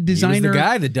lead designer. He was the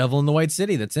guy, the Devil in the White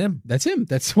City. That's him. That's him.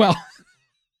 That's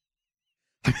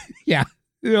yeah.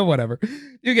 Whatever.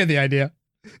 You get the idea.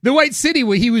 The White City,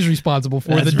 what he was responsible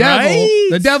for. That's the devil. right.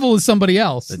 The devil is somebody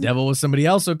else. The devil was somebody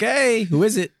else. Okay. Who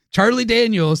is it? Charlie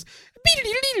Daniels.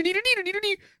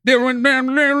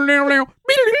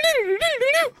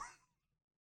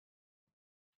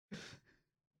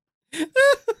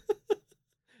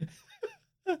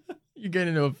 You get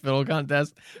into a fiddle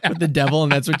contest with the devil,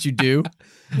 and that's what you do.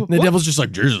 And the devil's just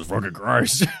like, Jesus fucking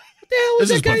Christ. What the hell was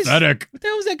This is pathetic. What the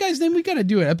hell was that guy's name? We got to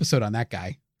do an episode on that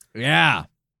guy. Yeah.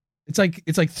 It's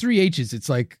like 3 H's. It's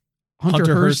like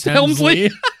Hunter Hearst Helmsley.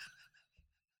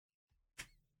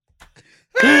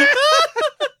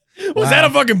 Was that a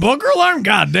fucking bunker alarm?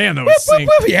 God damn, that was sick.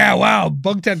 Yeah, wow.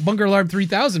 Bunker Alarm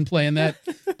 3000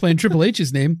 playing Triple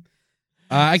H's name.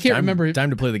 I can't remember. Time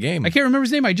to play the game. I can't remember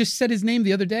his name. I just said his name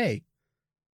the other day.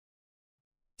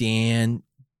 Dan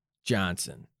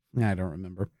Johnson. I don't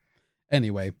remember.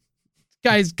 Anyway,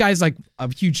 guy's like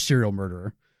a huge serial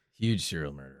murderer. Huge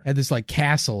serial murderer. Had this like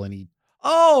castle and he.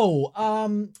 Oh,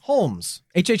 Holmes.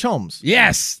 H.H. Holmes.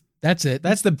 Yes, that's it.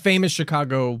 That's the famous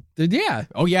Chicago. Yeah.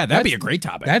 Oh, yeah, that'd be a great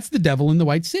topic. That's the devil in the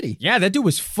White City. Yeah, that dude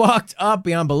was fucked up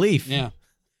beyond belief. Yeah,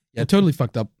 totally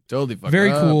fucked up. Totally fucked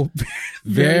Very up. Cool.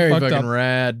 Very fucked fucking up.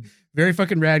 rad. Very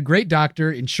fucking rad. Great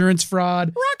doctor. Insurance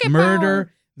fraud. Murder.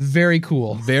 Power. Very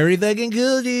cool. Very fucking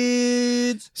cool,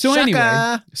 dudes. So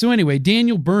Shaka. anyway,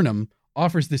 Daniel Burnham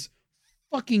offers this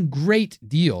fucking great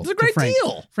deal. It's a great to Frank.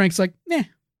 deal. Frank's like, nah,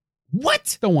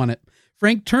 What? don't want it.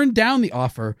 Frank turned down the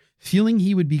offer, feeling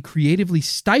he would be creatively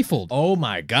stifled Oh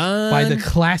my God. by the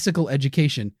classical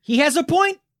education. He has a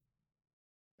point.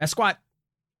 Best squat.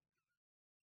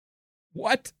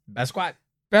 What? Best squat.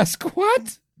 Best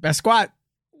squat? Best squat.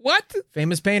 What?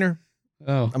 Famous painter.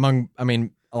 Oh.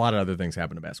 A lot of other things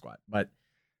happened to Best Squat, but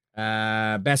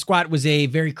Best Squat was a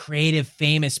very creative,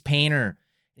 famous painter.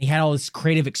 He had all this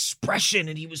creative expression,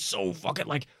 and he was so fucking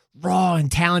like raw and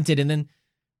talented. And then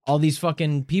all these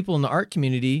fucking people in the art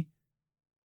community,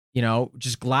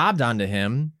 just globbed onto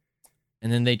him.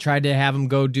 And then they tried to have him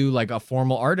go do like a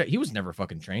formal art. He was never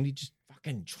fucking trained. He just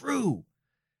fucking drew.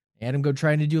 had him go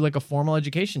trying to do like a formal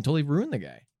education. Totally ruined the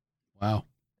guy. Wow.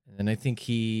 And I think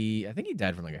he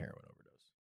died from like a heroin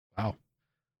overdose. Wow.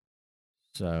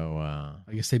 So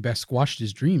I guess they best squashed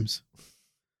his dreams.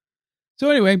 So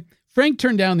anyway, Frank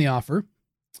turned down the offer.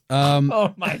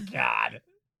 oh my God.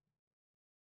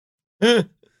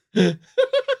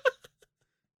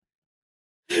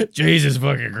 Jesus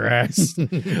fucking Christ.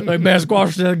 Like best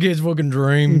squashed that kid's fucking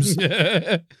dreams.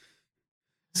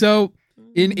 So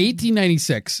in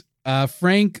 1896,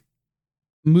 Frank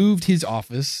moved his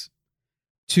office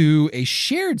to a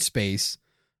shared space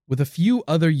with a few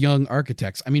other young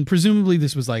architects. I mean, presumably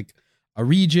this was like a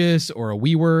Regis or a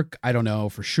WeWork. I don't know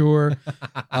for sure.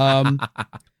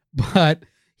 But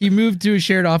he moved to a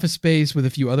shared office space with a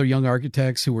few other young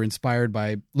architects who were inspired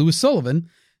by Louis Sullivan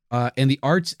and the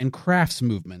arts and crafts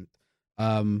movement.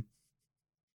 Arts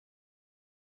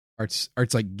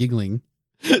like giggling.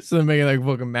 So they're making like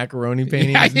fucking macaroni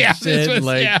paintings and shit.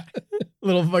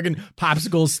 Little fucking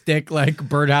popsicle stick like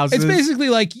birdhouses. It's basically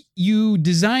like you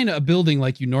design a building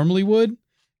like you normally would,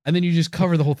 and then you just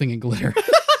cover the whole thing in glitter.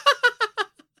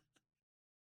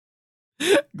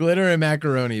 Glitter and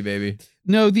macaroni, baby.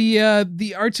 No,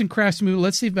 the arts and crafts movement.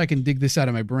 Let's see if I can dig this out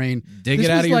of my brain. Dig it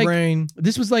out of your brain.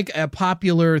 This was like a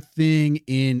popular thing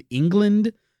in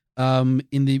England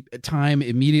in the time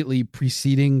immediately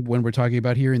preceding when we're talking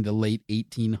about here in the late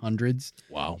 1800s.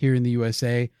 Wow. Here in the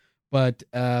USA. But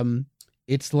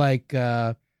it's like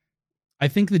I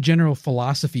think the general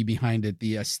philosophy behind it,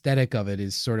 the aesthetic of it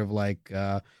is sort of like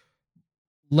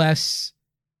less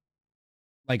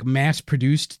like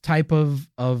mass-produced type of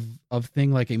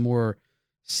thing, like a more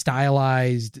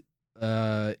stylized,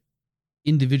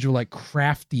 individual, like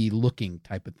crafty looking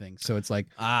type of thing. So it's like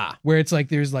where it's like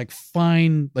there's like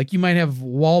fine, like you might have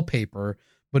wallpaper,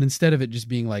 but instead of it just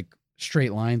being like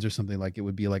straight lines or something, like it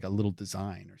would be like a little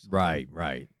design or something.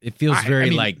 Right. It feels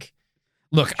very like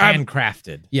look,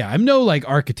 handcrafted. I'm no like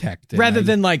architect, rather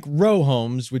than like row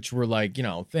homes, which were like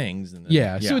things. And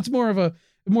then, so it's more of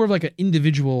like an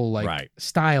individual like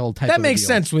style type. That of makes deal.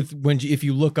 sense with if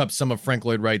you look up some of Frank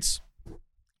Lloyd Wright's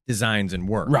designs and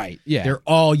work. Right. Yeah. They're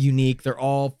all unique. They're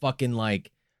all fucking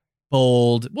like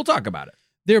bold. We'll talk about it.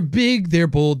 They're big, they're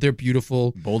bold, they're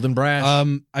beautiful. Bold and brash.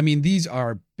 I mean, these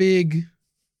are big,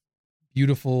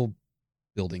 beautiful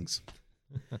buildings.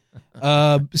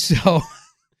 So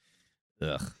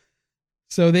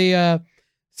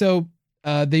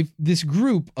this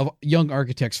group of young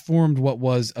architects formed what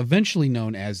was eventually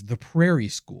known as the Prairie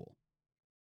School.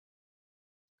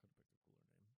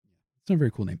 It's not a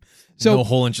very cool name. So no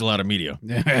whole enchilada media.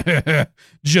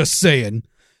 Just saying.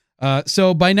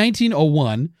 So by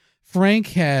 1901, Frank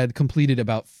had completed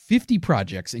about 50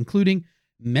 projects, including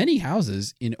many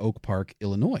houses in Oak Park,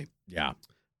 Illinois. Yeah.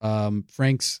 Which, Bunk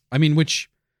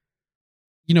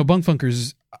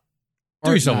Funkers,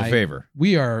 do yourself a favor.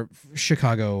 We are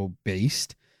Chicago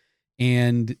based,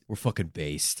 and we're fucking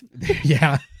based.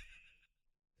 Yeah.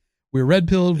 We're red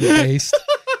pilled, we're based.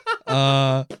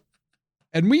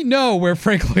 And we know where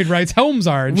Frank Lloyd Wright's homes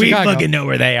are in Chicago. We fucking know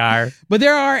where they are. But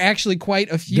there are actually quite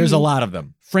a few. There's a lot of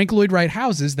them. Frank Lloyd Wright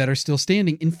houses that are still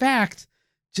standing. In fact,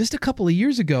 just a couple of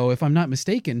years ago, if I'm not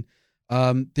mistaken,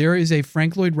 there is a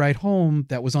Frank Lloyd Wright home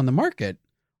that was on the market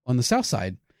on the south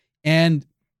side. And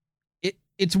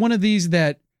it's one of these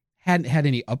that hadn't had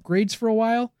any upgrades for a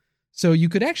while. So you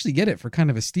could actually get it for kind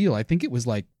of a steal. I think it was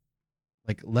like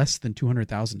less than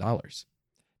 $200,000.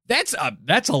 That's incredible. I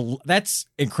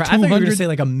thought you were going to say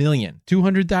like $1 million.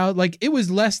 200,000. Like it was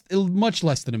much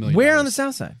less than $1 million. Where on the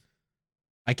south side?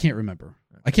 I can't remember.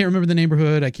 I can't remember the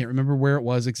neighborhood. I can't remember where it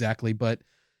was exactly, but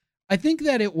I think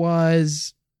that it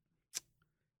was,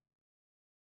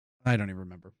 I don't even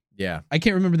remember. Yeah. I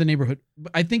can't remember the neighborhood,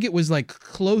 but I think it was like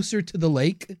closer to the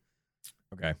lake.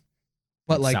 Okay.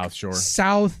 But like South Shore.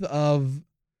 South of,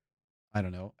 I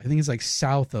don't know. I think it's like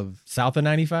south of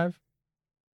 95?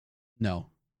 No.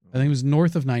 I think it was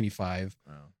north of 95.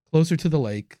 Wow. Closer to the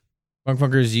lake. Bunk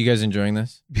Funkers, you guys enjoying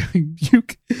this?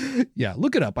 Yeah,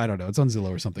 look it up. I don't know. It's on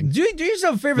Zillow or something. Do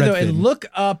yourself a favor, though, and look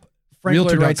up Frank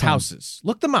Lloyd Wright's houses.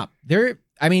 Look them up. We're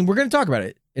going to talk about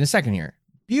it in a second here.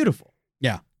 Beautiful.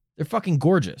 Yeah. They're fucking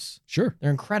gorgeous. Sure.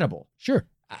 They're incredible. Sure.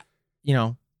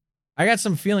 I got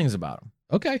some feelings about them.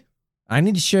 Okay. I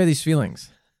need to share these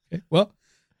feelings. Okay. Well,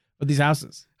 with these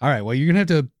houses. All right. Well, you're going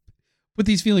to have to put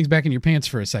these feelings back in your pants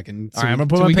for a second. All right, I'm going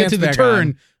to put my pants back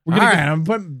on. I'm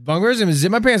putting bunkers and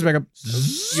zip my pants back up.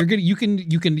 You can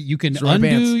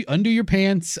undo your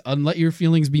pants and let your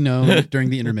feelings be known during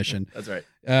the intermission. That's right.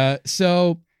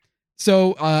 So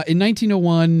in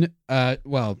 1901, I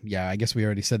guess we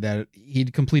already said that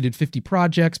he'd completed 50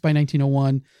 projects by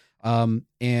 1901.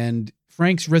 And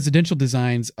Frank's residential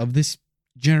designs of this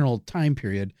general time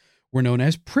period were known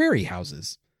as prairie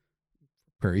houses.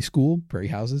 Prairie school, prairie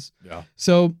houses. Yeah.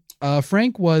 So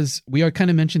Frank was, we kind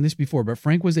of mentioned this before, but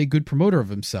Frank was a good promoter of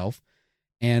himself.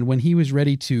 And when he was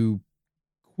ready to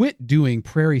quit doing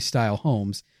prairie-style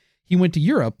homes, he went to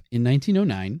Europe in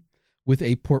 1909 with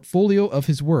a portfolio of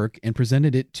his work and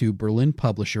presented it to Berlin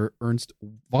publisher Ernst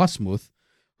Wasmuth,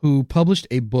 who published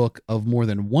a book of more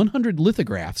than 100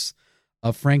 lithographs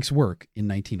of Frank's work in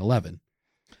 1911.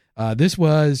 This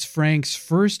was Frank's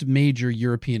first major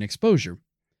European exposure.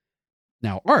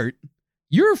 Now, Art,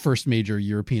 your first major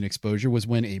European exposure was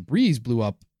when a breeze blew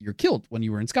up your kilt when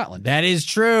you were in Scotland. That is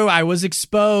true. I was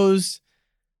exposed.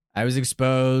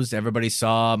 Everybody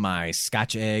saw my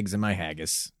Scotch eggs and my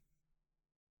haggis.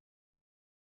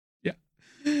 Yeah.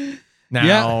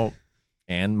 Now,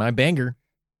 and my banger.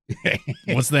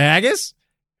 What's the haggis?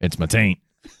 It's my taint.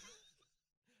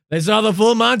 They saw the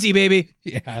full Monty, baby.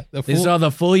 Yeah. They saw the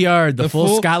full yard, the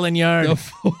full Scotland yard,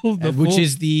 which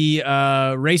is the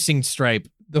racing stripe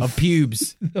of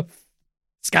pubes.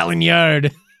 Scotland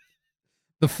Yard.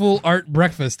 The full Art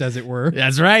breakfast, as it were.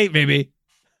 That's right, baby.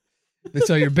 They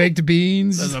saw your baked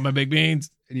beans. Those are my big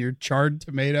beans. And your charred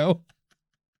tomato.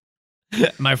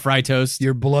 My fry toast.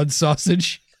 Your blood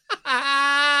sausage.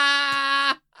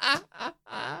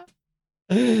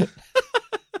 No,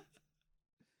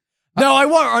 I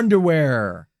want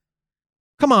underwear.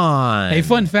 Come on. Hey,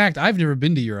 fun fact, I've never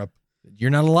been to Europe. You're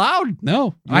not allowed.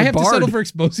 No, You're I have barred. to settle for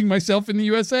exposing myself in the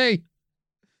USA.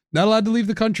 Not allowed to leave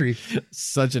the country.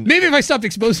 Maybe if I stopped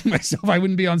exposing myself, I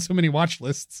wouldn't be on so many watch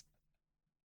lists.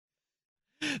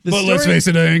 Let's face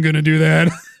it, I ain't gonna do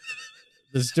that.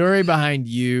 The story behind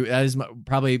you,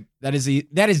 that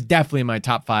is definitely my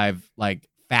top 5 like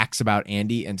facts about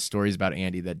Andy and stories about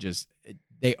Andy that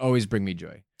they always bring me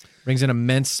joy. Brings an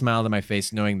immense smile to my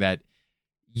face knowing that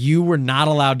you were not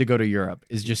allowed to go to Europe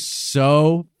is just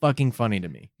so fucking funny to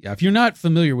me. Yeah, if you're not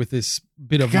familiar with this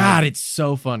bit of it's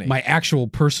so funny. My actual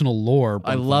personal lore,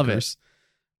 I love it.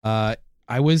 I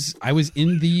was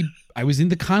in the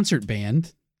concert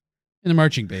band, in the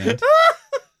marching band.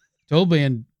 Total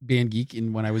band geek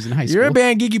when I was in high school. You're a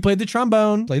band geek. You played the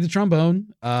trombone. Played the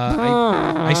trombone.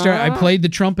 I played the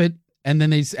trumpet, and then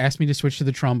they asked me to switch to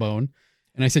the trombone,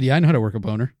 and I said, "Yeah, I know how to work a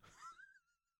boner."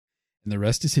 And the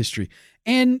rest is history.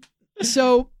 And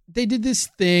so they did this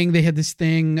thing. They had this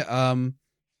thing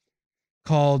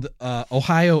called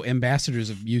Ohio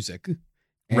Ambassadors of Music.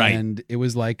 And it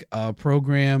was like a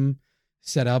program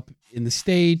set up in the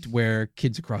state where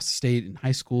kids across the state in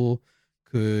high school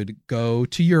could go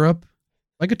to Europe,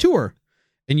 like a tour.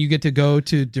 And you get to go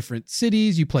to different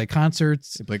cities. You play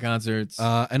concerts.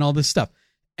 And all this stuff.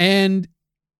 And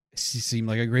it seemed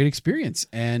like a great experience.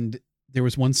 And there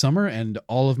was one summer and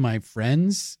all of my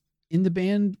friends in the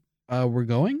band were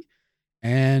going,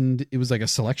 and it was like a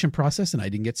selection process and I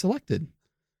didn't get selected.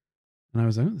 And I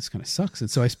was like, oh, this kind of sucks. And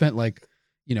so I spent like,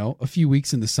 a few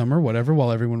weeks in the summer, whatever,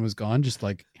 while everyone was gone, just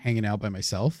like hanging out by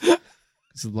myself.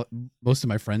 Because most of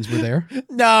my friends were there.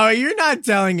 No, you're not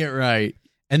telling it right.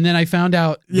 And then I found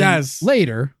out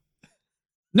later.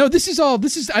 No,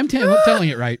 I'm telling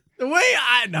it right.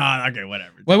 Okay,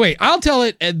 whatever. Wait, I'll tell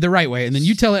it the right way, and then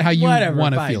you tell it how you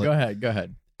want to feel it. Go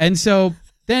ahead. And so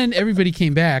then everybody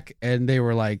came back, and they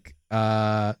were like,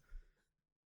 we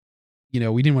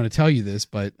didn't want to tell you this,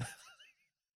 but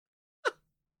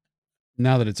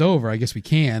now that it's over, I guess we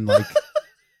can. Like,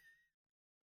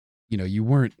 you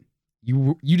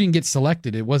didn't get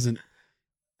selected. You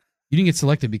didn't get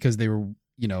selected because they were,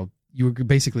 you were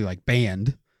basically like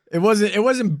banned. It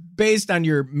wasn't based on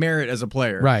your merit as a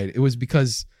player. Right. It was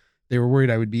because they were worried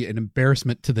I would be an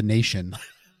embarrassment to the nation.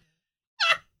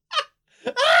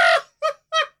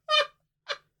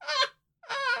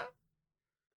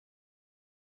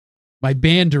 My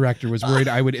band director was worried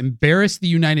I would embarrass the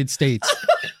United States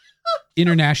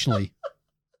internationally.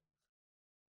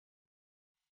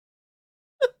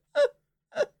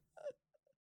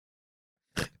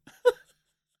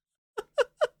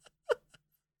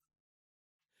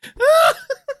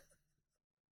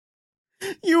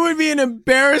 You would be an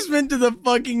embarrassment to the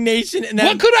fucking nation. And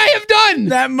what could I have done?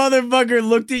 That motherfucker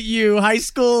looked at you,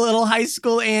 little high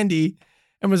school Andy,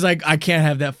 and was like, I can't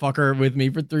have that fucker with me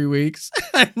for 3 weeks.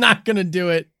 I'm not going to do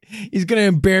it. He's going to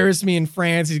embarrass me in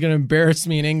France. He's going to embarrass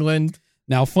me in England.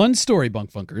 Now, fun story,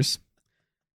 Bunk Funkers.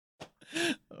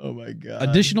 Oh, my God.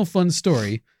 Additional fun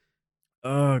story.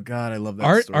 Oh, God, I love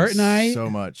that story Art and I so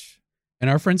much. And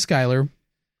our friend Skylar.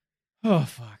 Oh,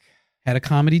 fuck. Had a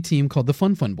comedy team called the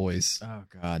Fun Fun Boys. Oh,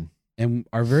 God. And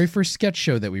our very first sketch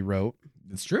show that we wrote.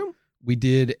 It's true. We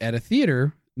did at a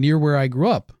theater near where I grew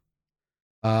up.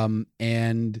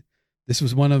 And This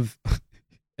was one of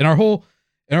in our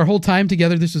whole time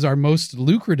together, this was our most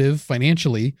lucrative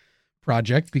financially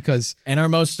project because and our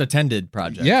most attended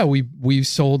project. Yeah, we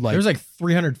sold like there's like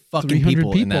 300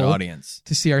 people in that audience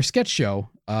to see our sketch show.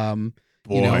 Boy,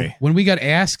 you know, when we got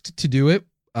asked to do it,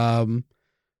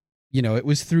 you know, it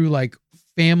was through like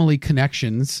family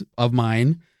connections of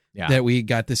mine that we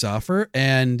got this offer,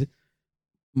 and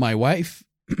my wife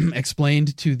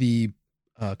explained to the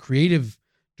creative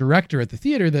director at the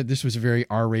theater that this was a very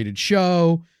R-rated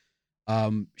show.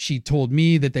 She told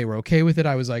me that they were okay with it.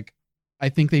 I was like, I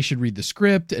think they should read the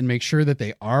script and make sure that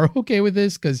they are okay with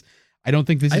this because I don't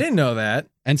think this. I didn't know that.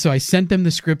 And so I sent them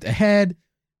the script ahead.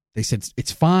 They said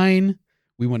it's fine.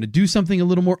 We want to do something a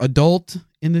little more adult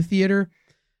in the theater.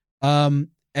 And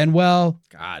well,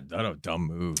 God, that a dumb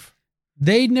move.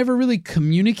 They never really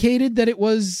communicated that it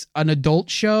was an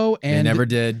adult show, and they never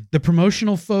did. The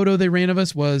promotional photo they ran of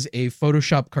us was a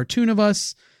Photoshop cartoon of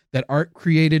us that Art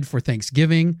created for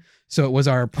Thanksgiving. So it was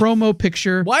our promo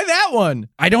picture. Why that one?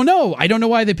 I don't know. I don't know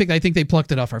why they picked. I think they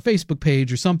plucked it off our Facebook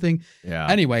page or something. Yeah.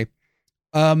 Anyway,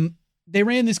 they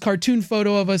ran this cartoon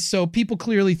photo of us, so people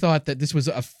clearly thought that this was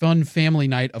a fun family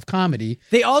night of comedy.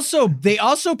 They also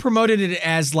promoted it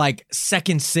as like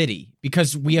Second City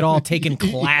because we had all taken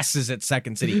classes at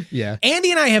Second City. Yeah.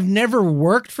 Andy and I have never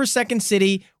worked for Second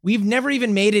City. We've never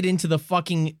even made it into the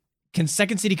fucking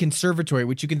Second City Conservatory,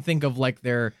 which you can think of like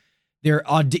you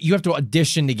have to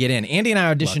audition to get in. Andy and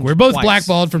I auditioned. Look, we're both twice.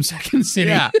 blackballed from Second City.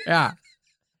 Yeah.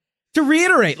 To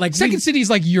reiterate, like Second City is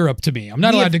like Europe to me. I'm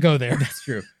not allowed to go there. That's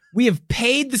true. We have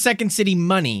paid the Second City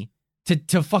money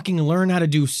to fucking learn how to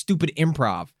do stupid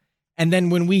improv. And then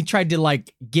when we tried to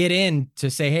like get in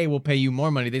to say, hey, we'll pay you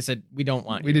more money, they said, we don't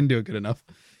want you. We didn't do it good enough.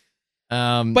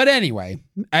 But anyway,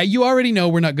 you already know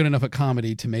we're not good enough at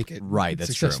comedy to make it right. That's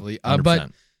successfully. True.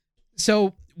 But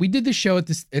so we did the show at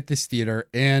this theater,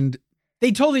 and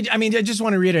they totally. I mean, I just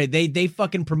want to reiterate, they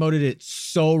fucking promoted it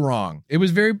so wrong. It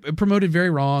was promoted very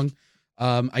wrong.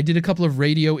 I did a couple of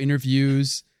radio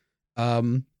interviews.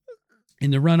 In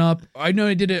the run up, I know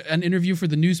I did an interview for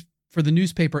the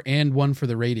newspaper and one for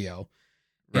the radio,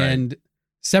 and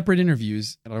separate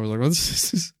interviews. And I was like, well,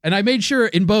 this is, and I made sure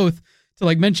in both to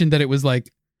like mention that it was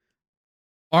like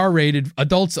R-rated,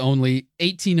 adults only,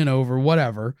 18 and over,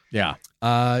 whatever. Yeah.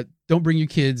 Don't bring your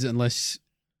kids unless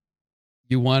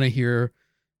you want to hear.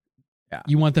 Yeah.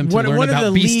 You want them to learn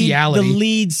about bestiality. One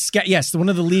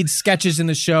of the lead sketches in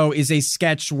the show is a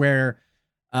sketch where,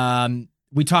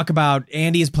 we talk about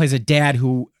Andy plays a dad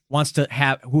who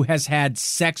has had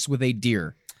sex with a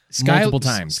deer multiple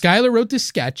times. Skylar wrote this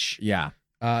sketch. Yeah.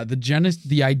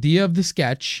 The idea of the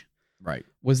sketch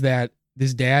was that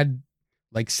this dad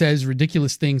like says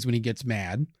ridiculous things when he gets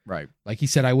mad. Right. Like he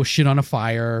said, I will shit on a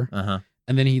fire. Uh-huh.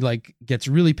 And then he like gets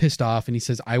really pissed off and he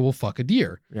says, I will fuck a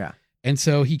deer. Yeah. And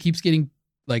so he keeps getting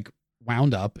like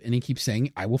wound up and he keeps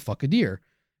saying, I will fuck a deer.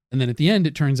 And then at the end,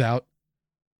 it turns out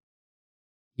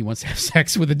he wants to have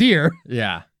sex with a deer.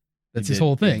 Yeah. That's his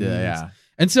whole thing. Yeah.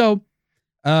 And so,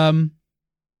 so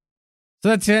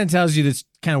that tells you this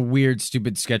kind of weird,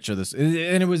 stupid sketch of this.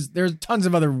 And there's tons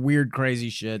of other weird, crazy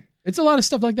shit. It's a lot of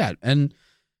stuff like that. And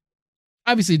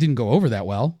obviously it didn't go over that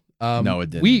well. No, it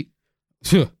didn't.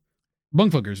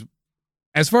 Bunkfuckers,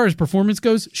 as far as performance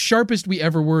goes, sharpest we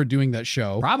ever were doing that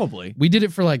show. Probably. We did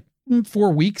it for like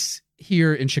 4 weeks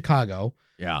here in Chicago.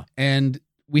 Yeah. And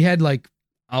we had like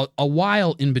a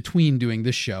while in between doing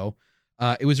this show.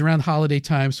 It was around holiday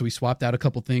time, so we swapped out a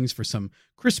couple things for some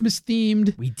Christmas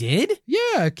themed. We did?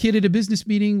 Yeah, a kid at a business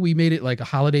meeting. We made it like a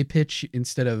holiday pitch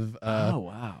instead of oh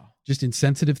wow, just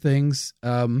insensitive things.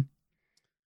 I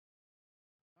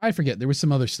forget. There was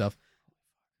some other stuff.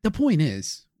 The point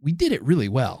is, we did it really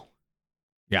well.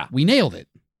 Yeah, we nailed it.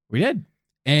 We did,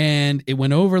 and it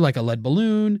went over like a lead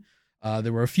balloon.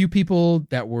 There were a few people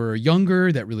that were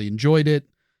younger that really enjoyed it.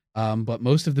 But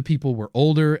most of the people were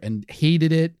older and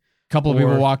hated it. A couple of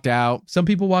people walked out. Some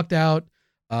people walked out.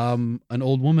 An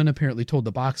old woman apparently told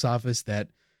the box office that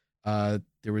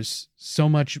there was so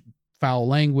much foul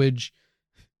language.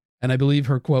 And I believe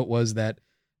her quote was that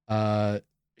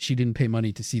she didn't pay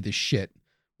money to see this shit,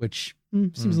 which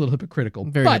seems a little hypocritical.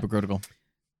 Very hypocritical.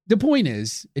 The point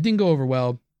is, it didn't go over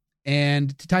well.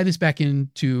 And to tie this back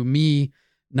into me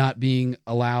not being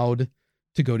allowed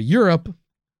to go to Europe,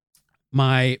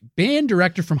 my band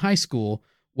director from high school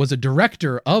was a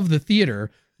director of the theater,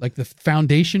 like the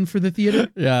foundation for the theater.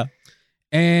 Yeah.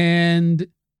 And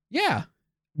yeah,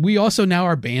 we also now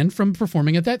are banned from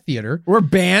performing at that theater. We're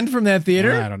banned from that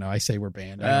theater? I don't know. I say we're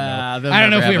banned. I don't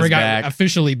know if we ever got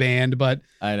officially banned, but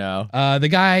I know.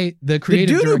 The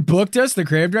creative dude who booked us, the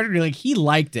creative director, like he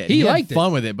liked it. He liked had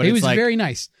fun with it, but it was very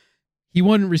nice. he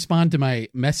wouldn't respond to my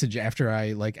message after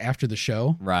the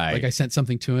show. Right. Like I sent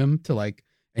something to him and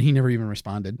he never even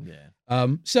responded. Yeah.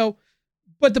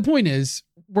 But the point is,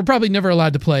 we're probably never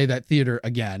allowed to play that theater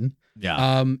again.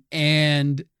 Yeah.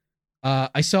 And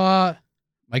I saw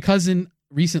my cousin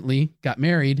recently got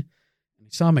married, and I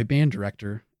saw my band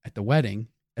director at the wedding,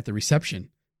 at the reception.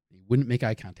 He wouldn't make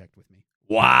eye contact with me.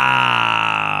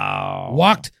 Wow.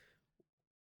 Walked.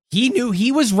 He knew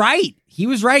he was right. He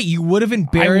was right. You would have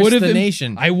embarrassed the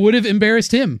nation. I would have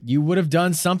embarrassed him. You would have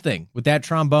done something with that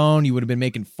trombone. You would have been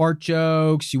making fart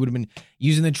jokes. You would have been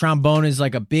using the trombone as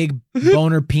like a big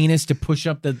boner penis to push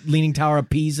up the Leaning Tower of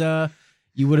Pisa.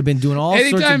 You would have been doing all sorts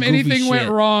of goofy Anytime anything went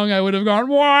wrong, I would have gone,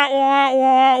 wah, wah,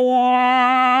 wah,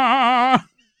 wah.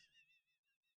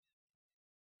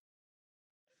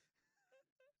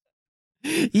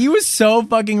 He was so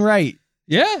fucking right.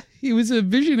 Yeah, he was a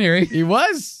visionary. He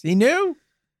was. He knew.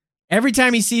 Every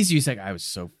time he sees you, he's like, I was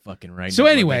so fucking right. So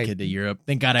anyway, that kid to Europe.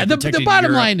 Thank God I protected the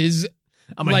bottom Europe. line is,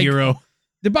 I'm a hero.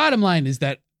 The bottom line is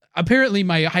that apparently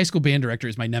my high school band director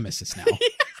is my nemesis now.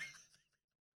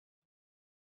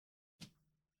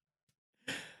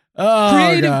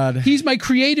 Oh, God. He's my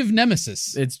creative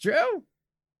nemesis. It's true.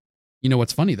 You know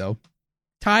what's funny, though?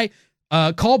 Ty,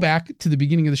 call back to the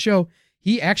beginning of the show.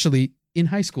 He actually, in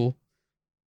high school,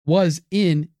 was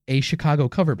in a Chicago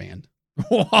cover band.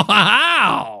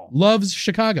 Wow. Loves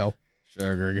Chicago.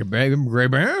 Sugar Gray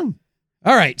Band.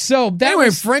 All right, so that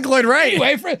was Frank Lloyd Wright.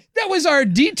 Anyway, that was our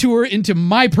detour into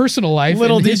my personal life.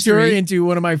 Little and detour history. into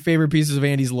one of my favorite pieces of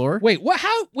Andy's lore. Wait, what?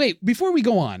 How? Wait, before we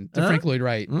go on to Frank Lloyd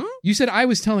Wright, you said I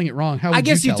was telling it wrong. How? I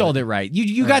guess you tell told it right.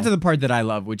 You Oh. got to the part that I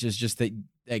love, which is just that,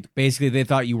 like, basically they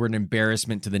thought you were an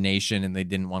embarrassment to the nation and they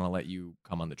didn't want to let you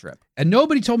come on the trip. And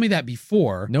nobody told me that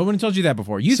before. No one told you that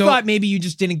before. You thought maybe you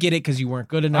just didn't get it because you weren't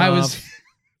good enough. I was,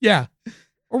 yeah,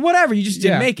 or whatever. You just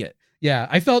didn't Yeah. make it. yeah.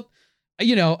 I felt,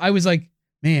 I was like,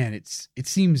 man, it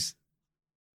seems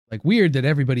like weird that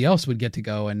everybody else would get to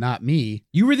go and not me.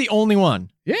 You were the only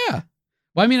one. Yeah.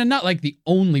 Well, I mean, I'm not like the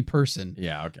only person.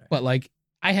 Yeah. Okay. But like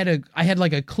I had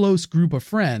like a close group of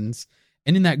friends,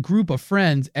 and in that group of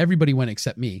friends, everybody went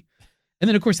except me. And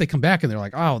then of course they come back and they're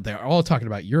like, oh, they're all talking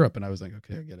about Europe, and I was like,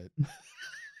 okay, I get it.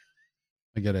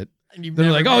 I get it.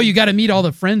 They're like, oh, you got to meet all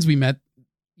the friends we met,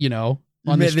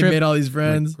 on this trip. They made all these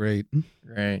friends. Like, great,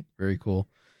 Right. very cool.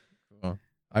 Cool.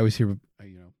 I was here,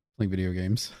 playing video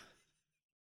games.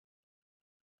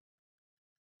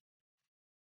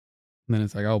 And then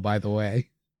it's like, oh, by the way,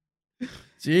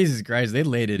 Jesus Christ, they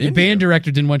laid it your in. band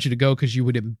director didn't want you to go because you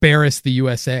would embarrass the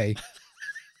USA.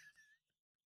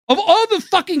 Of all the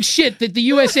fucking shit that the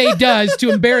USA does to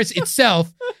embarrass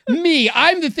itself,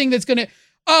 I'm the thing that's gonna.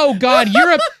 Oh God,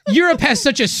 Europe has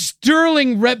such a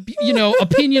sterling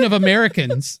opinion of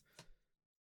Americans.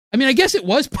 I mean, I guess it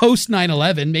was post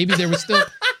 9/11. Maybe they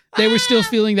were still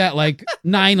feeling that like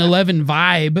 9/11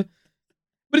 vibe.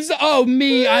 But it's I'm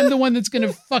the one that's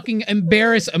gonna fucking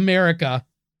embarrass America.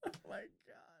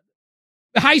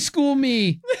 High school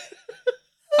me.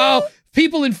 Oh,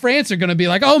 people in France are going to be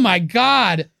like, oh my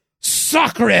God,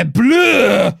 sacre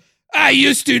bleu. I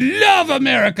used to love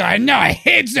America and now I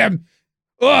hate them.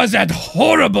 Oh, that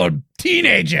horrible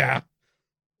teenager.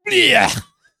 Yeah.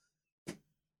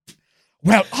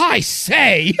 Well, I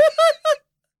say,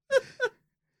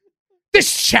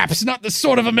 this chap's not the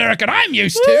sort of American I'm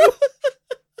used to.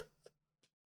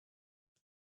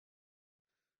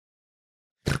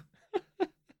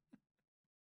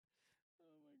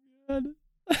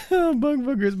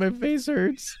 Bugfuckers, my face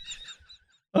hurts.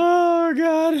 Oh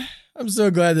God, I'm so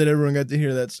glad that everyone got to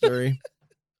hear that story.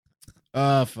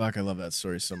 Oh fuck, I love that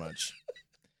story so much.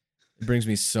 It brings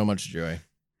me so much joy.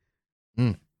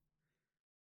 That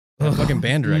fucking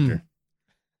band director.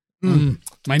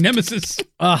 My nemesis.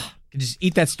 Could just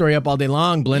eat that story up all day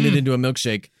long, blend it into a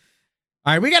milkshake.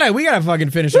 All right, we gotta fucking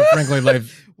finish up Frank Lloyd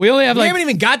Life. We only have We haven't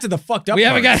even got to the fucked up. We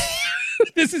haven't part. got.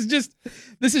 This is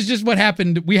just what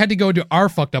happened. We had to go to our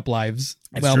fucked up lives.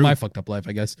 That's true. My fucked up life,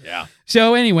 I guess. Yeah.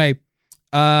 So anyway,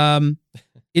 in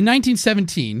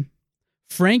 1917,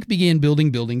 Frank began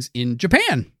building buildings in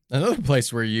Japan. Another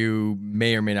place where you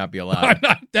may or may not be I'm allowed.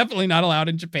 definitely not allowed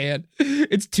in Japan.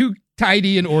 It's too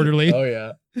tidy and orderly. Oh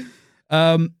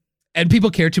yeah. And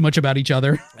people care too much about each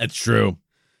other. That's true.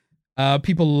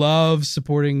 People love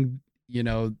supporting,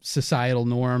 societal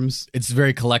norms. It's a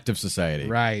very collective society.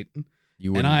 Right.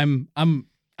 You And wouldn't-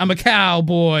 I'm a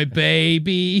cowboy,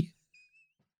 baby.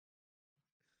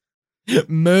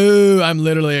 Moo, I'm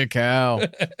literally a cow.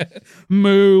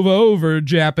 Move over,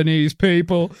 Japanese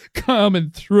people. Coming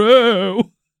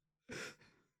through.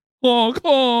 Honk,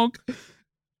 honk.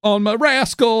 On my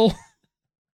rascal.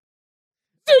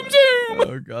 Zoom, zoom.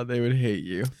 Oh, God, they would hate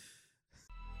you.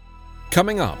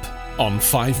 Coming up on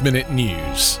 5 Minute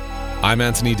News, I'm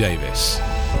Anthony Davis.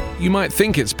 You might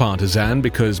think it's partisan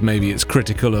because maybe it's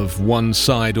critical of one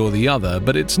side or the other,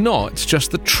 but it's not. It's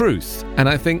just the truth. And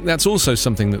I think that's also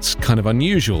something that's kind of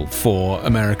unusual for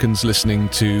Americans listening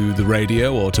to the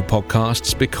radio or to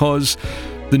podcasts, because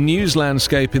the news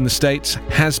landscape in the States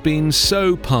has been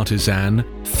so partisan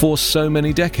for so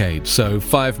many decades. So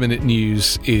 5 Minute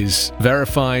News is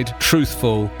verified,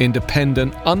 truthful,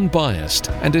 independent, unbiased,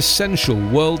 and essential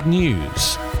world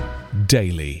news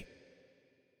daily.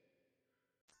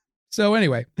 So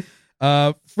anyway,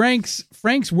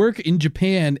 Frank's work in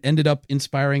Japan ended up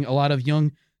inspiring a lot of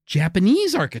young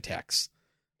Japanese architects.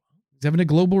 He's having a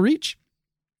global reach.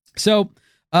 So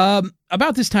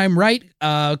about this time, Wright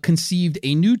conceived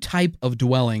a new type of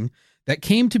dwelling that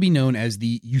came to be known as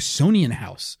the Usonian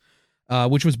house,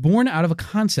 which was born out of a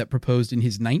concept proposed in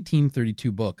his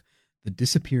 1932 book, The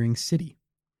Disappearing City.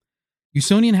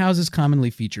 Usonian houses commonly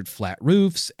featured flat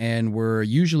roofs and were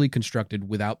usually constructed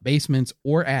without basements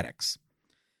or attics.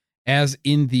 As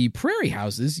in the prairie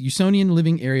houses, Usonian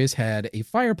living areas had a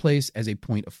fireplace as a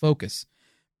point of focus.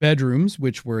 Bedrooms,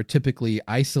 which were typically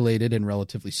isolated and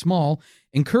relatively small,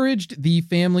 encouraged the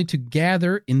family to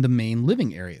gather in the main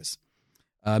living areas.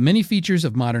 Many features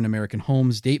of modern American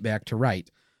homes date back to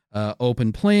Wright.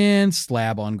 Open plans,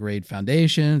 slab-on-grade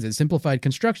foundations, and simplified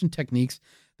construction techniques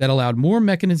that allowed more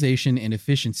mechanization and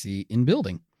efficiency in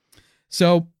building.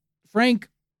 So Frank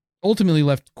ultimately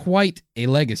left quite a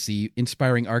legacy,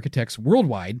 inspiring architects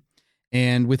worldwide,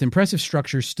 and with impressive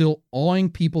structures still awing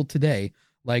people today,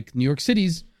 like New York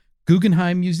City's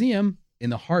Guggenheim Museum in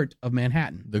the heart of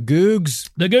Manhattan. The Googs.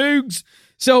 The Googs.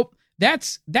 So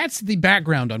that's the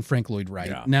background on Frank Lloyd Wright.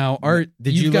 Yeah. Now, Art,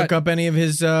 Did you look up any of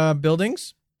his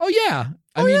buildings? Oh, yeah.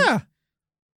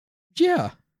 Yeah.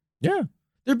 Yeah.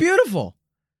 They're beautiful.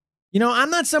 You know, I'm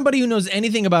not somebody who knows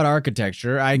anything about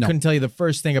architecture. I couldn't tell you the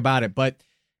first thing about it, but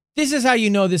this is how you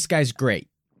know this guy's great.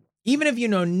 Even if you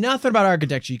know nothing about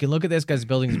architecture, you can look at this guy's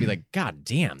buildings and be like, God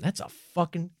damn, that's a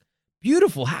fucking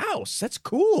beautiful house. That's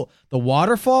cool. The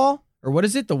waterfall, or what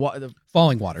is it? The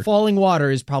Falling Water. Falling Water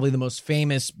is probably the most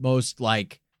famous, most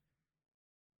like,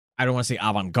 I don't want to say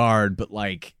avant-garde, but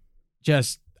like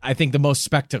just, I think the most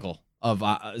spectacle of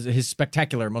his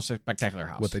most spectacular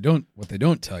house. What they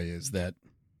don't tell you is that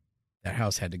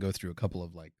house had to go through a couple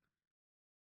of like,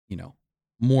 you know,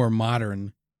 more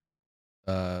modern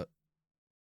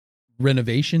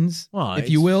renovations, if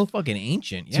you will, fucking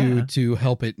ancient, yeah, to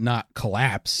help it not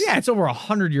collapse. Yeah, it's over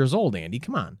 100 years old, Andy.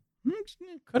 Come on,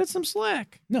 cut it some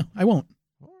slack. No, I won't.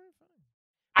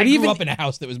 I grew up in a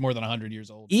house that was more than 100 years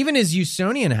old. Even his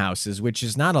Usonian houses, which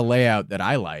is not a layout that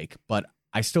I like, but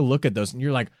I still look at those and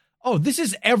you're like, oh, this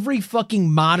is every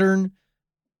fucking modern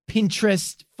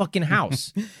Pinterest fucking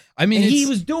house. I mean, and he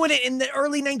was doing it in the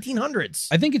early 1900s.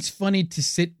 I think it's funny to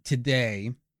sit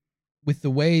today with the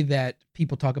way that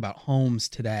people talk about homes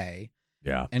today,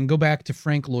 and go back to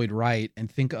Frank Lloyd Wright and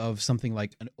think of something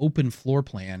like an open floor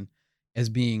plan as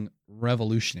being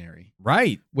revolutionary.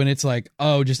 Right. When it's like,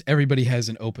 oh, just everybody has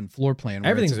an open floor plan.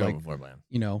 Everything's an like, open floor plan.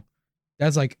 You know,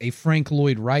 that's like a Frank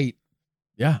Lloyd Wright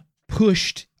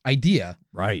pushed idea.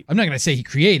 Right. I'm not going to say he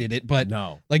created it, but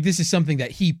no, like this is something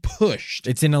that he pushed.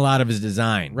 It's in a lot of his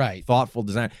design. Right. Thoughtful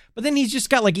design. But then he's just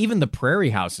got like, even the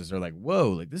prairie houses are like, whoa,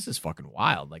 like this is fucking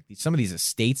wild. Like some of these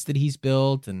estates that he's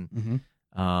built and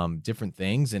different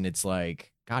things. And it's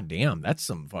like, God damn, that's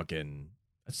some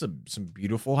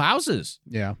beautiful houses.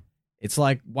 Yeah. It's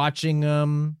like watching,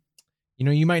 you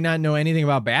know, you might not know anything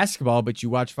about basketball, but you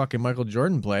watch fucking Michael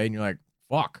Jordan play and you're like,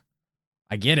 fuck,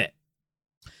 I get it.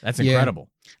 That's incredible.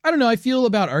 I don't know. I feel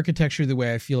about architecture the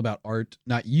way I feel about art.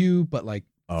 Not you, but like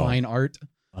fine art.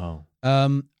 Oh.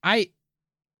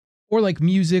 Or like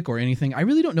music or anything. I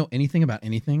really don't know anything about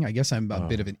anything. I guess I'm a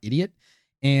bit of an idiot.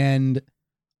 And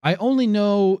I only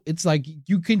know it's like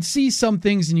you can see some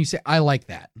things and you say, I like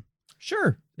that.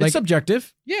 Sure. Like, it's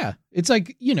subjective. Yeah. It's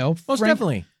like, you know,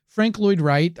 definitely. Frank Lloyd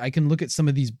Wright, I can look at some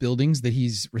of these buildings that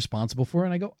he's responsible for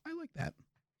and I go, I like that.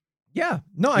 Yeah.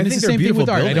 No, I think it's the same thing with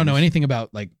art. Buildings. I don't know anything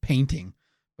about like painting,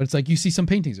 but it's like you see some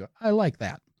paintings. I like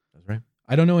that. That's right.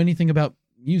 I don't know anything about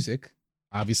music.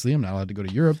 Obviously, I'm not allowed to go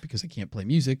to Europe because I can't play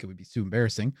music. It would be too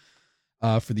embarrassing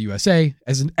for the USA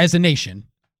as a nation.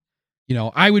 You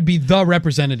know, I would be the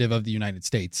representative of the United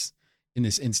States in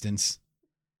this instance.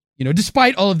 You know,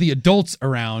 despite all of the adults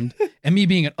around and me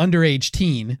being an underage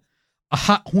teen, a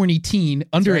hot, horny teen,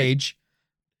 underage,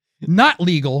 not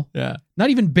legal, not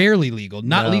even barely legal,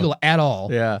 not legal at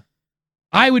all. Yeah.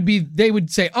 They would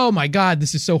say, oh my God,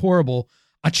 this is so horrible.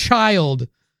 A child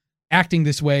acting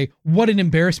this way. What an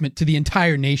embarrassment to the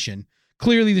entire nation.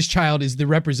 Clearly, this child is the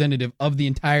representative of the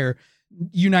entire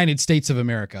United States of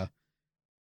America.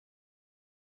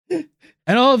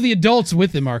 And all of the adults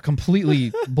with him are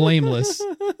completely blameless.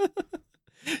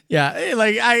 Yeah,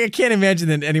 like I can't imagine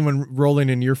that anyone rolling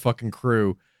in your fucking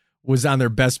crew was on their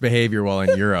best behavior while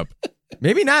in Europe.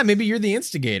 Maybe not. Maybe you're the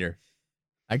instigator.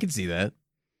 I could see that.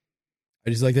 I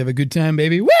just like to have a good time,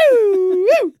 baby. Woo!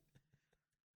 Woo!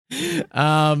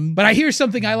 But I hear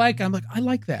something I like. I'm like, I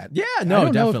like that. Yeah, I no,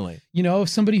 don't know if, definitely. if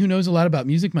somebody who knows a lot about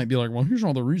music might be like, well, here's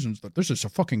all the reasons that this is a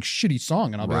fucking shitty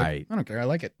song. And I'll be like, I don't care. I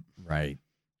like it. Right.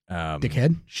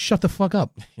 Dickhead, shut the fuck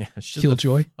up. Yeah,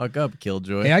 Killjoy. Fuck up,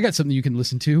 Killjoy. Hey, I got something you can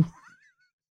listen to.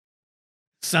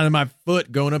 Sound of my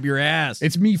foot going up your ass.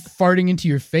 It's me farting into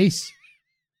your face.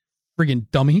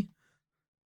 Friggin' dummy.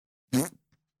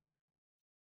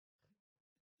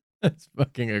 That's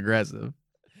fucking aggressive.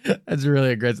 That's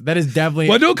really aggressive. That is definitely.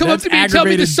 Well, don't come up to me and tell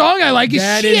me the song I like is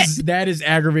shit. That is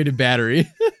aggravated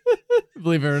battery.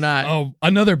 Believe it or not. Oh,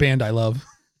 another band I love.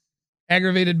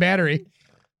 Aggravated Battery.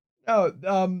 Oh,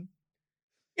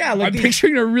 yeah. Like I'm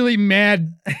picturing a really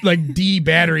mad, like D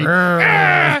battery.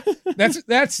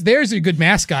 There's a good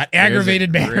mascot.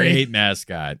 Aggravated Battery. Great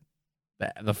mascot.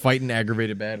 The fighting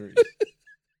aggravated battery.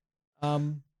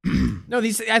 No,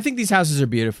 I think these houses are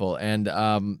beautiful, and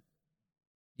I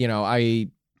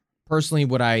personally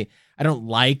I don't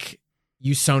like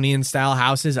Usonian style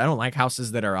houses. I don't like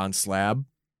houses that are on slab.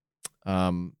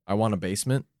 I want a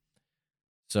basement.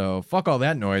 So fuck all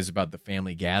that noise about the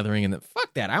family gathering and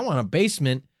fuck that. I want a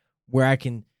basement where I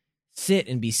can sit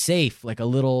and be safe like a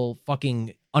little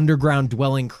fucking underground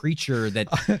dwelling creature that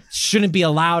shouldn't be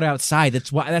allowed outside.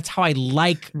 That's how I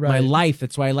like my life.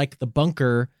 That's why I like the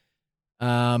bunker.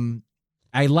 I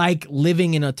like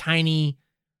living in a tiny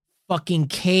fucking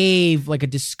cave, like a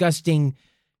disgusting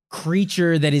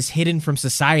creature that is hidden from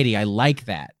society. I like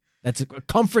that. That's a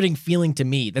comforting feeling to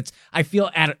me. I feel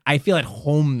at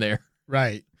home there.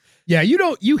 Right. Yeah,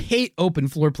 you hate open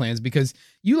floor plans because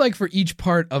you like for each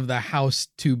part of the house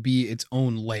to be its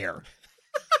own lair.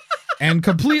 And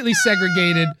completely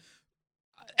segregated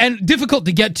and difficult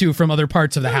to get to from other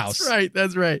parts of the house.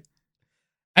 That's right.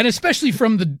 And especially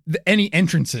from any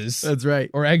entrances. That's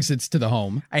right. Or exits to the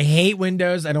home. I hate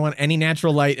windows. I don't want any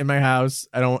natural light in my house.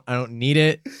 I don't need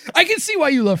it. I can see why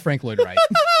you love Frank Lloyd Wright.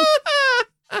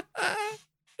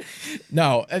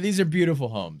 No, these are beautiful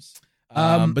homes.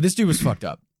 But this dude was fucked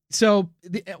up. So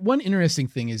one interesting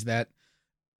thing is that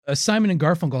Simon and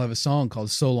Garfunkel have a song called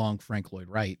 "So Long, Frank Lloyd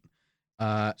Wright."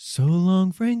 So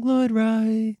long, Frank Lloyd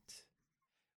Wright.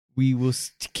 We will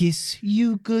kiss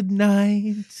you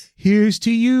goodnight. Here's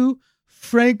to you,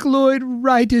 Frank Lloyd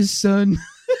Wright's son.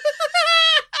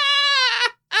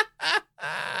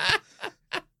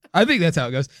 I think that's how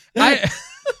it goes. I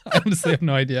honestly have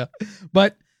no idea.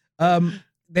 But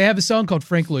they have a song called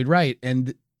Frank Lloyd Wright,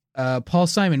 and Paul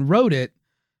Simon wrote it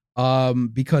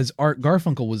because Art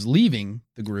Garfunkel was leaving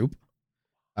the group.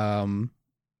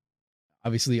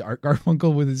 Obviously, Art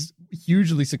Garfunkel with his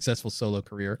hugely successful solo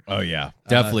career. Oh, yeah.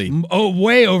 Definitely.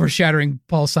 Way overshadowing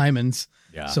Paul Simon's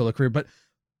Yeah. solo career. But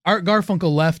Art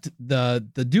Garfunkel left the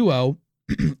duo,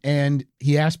 and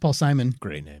he asked Paul Simon.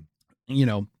 Great name. You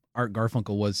know, Art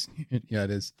Garfunkel was, yeah, it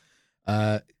is,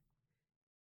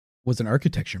 was an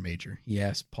architecture major. He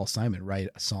asked Paul Simon to write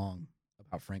a song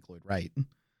about Frank Lloyd Wright.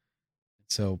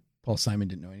 So Paul Simon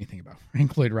didn't know anything about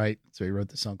Frank Lloyd Wright, so he wrote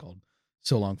this song called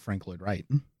 "So Long, Frank Lloyd Wright."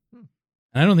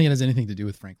 And I don't think it has anything to do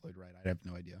with Frank Lloyd Wright. I have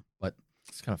no idea, but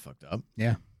it's kind of fucked up.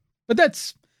 Yeah, but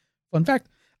that's fun fact.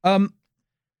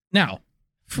 Now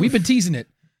we've been teasing it,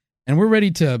 and we're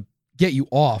ready to get you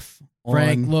off.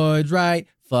 Frank Lloyd Wright,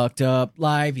 fucked up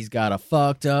life. He's got a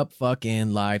fucked up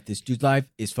fucking life. This dude's life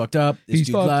is fucked up. This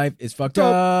dude's life is fucked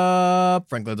up.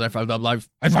 Frank Lloyd Wright, fucked up life.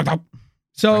 I fucked up.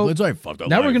 So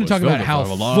now we're going to talk about how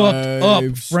fucked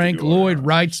up Frank Lloyd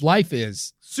Wright's life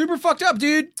is. Super fucked up,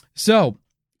 dude. So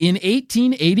in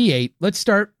 1888, let's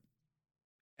start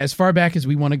as far back as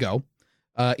we want to go.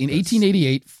 In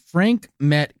 1888, Frank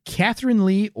met Catherine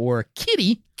Lee, or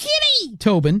Kitty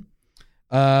Tobin,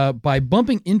 by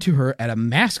bumping into her at a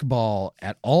mask ball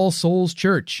at All Souls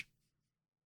Church.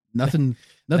 Nothing.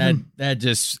 That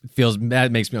just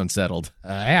that makes me unsettled.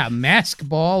 Yeah, mask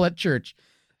ball at church.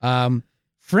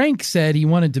 Frank said he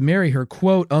wanted to marry her,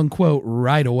 quote unquote,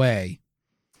 right away.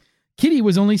 Kitty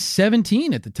was only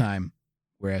 17 at the time,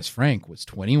 whereas Frank was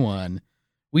 21.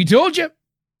 We told you,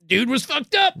 dude was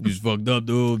fucked up. He's fucked up,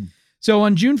 dude. So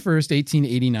on June 1st,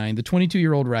 1889, the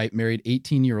 22-year-old Wright married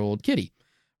 18-year-old Kitty.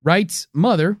 Wright's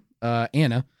mother,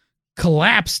 Anna,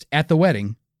 collapsed at the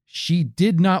wedding. She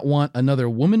did not want another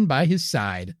woman by his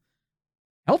side.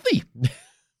 Healthy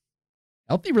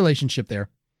relationship there.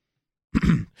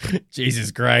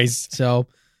 Jesus Christ. So,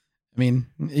 I mean,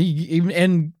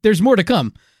 and there's more to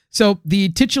come. So the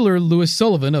titular Louis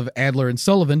Sullivan of Adler and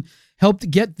Sullivan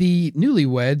helped get the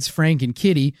newlyweds, Frank and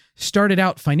Kitty, started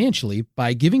out financially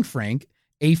by giving Frank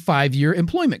a 5-year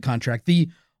employment contract,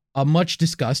 a much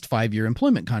discussed 5-year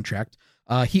employment contract.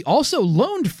 He also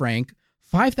loaned Frank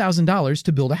 $5,000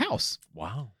 to build a house.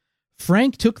 Wow.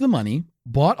 Frank took the money,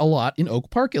 bought a lot in Oak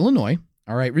Park, Illinois.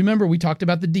 All right, remember we talked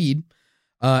about the deed,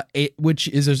 which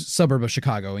is a suburb of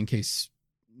Chicago, in case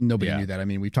nobody knew that. I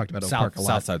mean, we've talked about Oak Park a lot.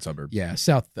 South side suburb. Yeah,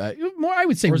 south. More, I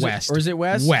would say west. Or is it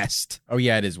west? West. Oh,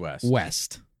 yeah, it is west.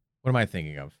 West. What am I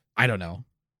thinking of? I don't know.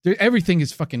 Everything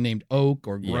is fucking named Oak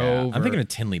or Grove. I'm thinking of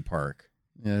Tinley Park.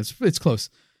 Yeah, it's close.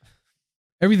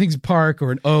 Everything's a park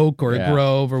or an oak or a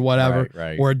grove or whatever.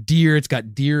 Right. Or a deer. It's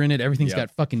got deer in it. Everything's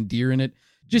got fucking deer in it.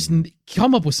 Just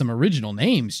come up with some original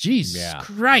names. Jesus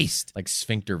Christ. Like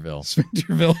Sphincterville.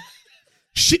 Sphincterville.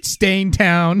 Shit stain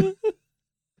town.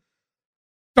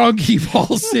 Donkey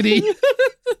Ball City.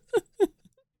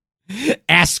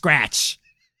 Ass Scratch.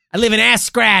 I live in Ass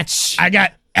Scratch. I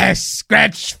got ass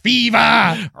scratch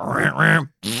fever.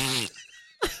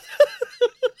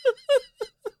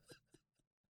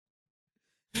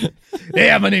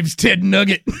 Yeah, my name's Ted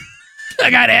Nugget.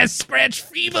 I got ass scratch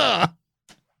fever.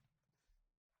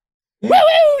 Woo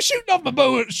woo!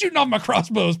 Shooting off my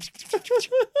crossbows.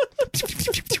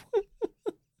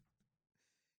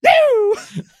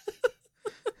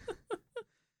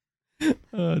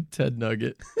 Ted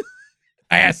Nugget.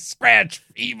 Ass scratch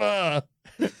fever.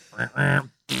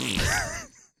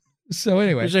 So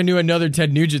anyway, Wish I knew another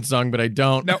Ted Nugent song, but I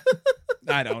don't. No,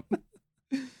 I don't.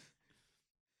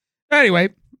 Anyway,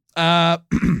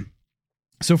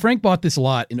 so Frank bought this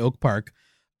lot in Oak Park.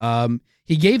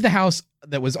 He gave the house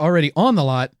that was already on the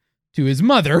lot to his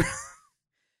mother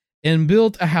and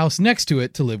built a house next to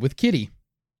it to live with Kitty.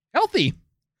 Healthy.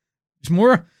 There's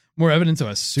more evidence of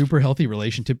a super healthy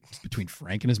relationship between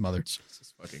Frank and his mother.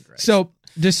 Jesus fucking Christ. So,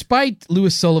 despite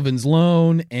Louis Sullivan's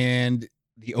loan and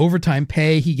the overtime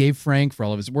pay he gave Frank for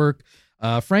all of his work,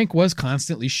 Frank was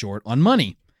constantly short on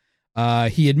money.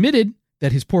 He admitted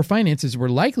that his poor finances were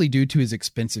likely due to his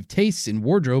expensive tastes in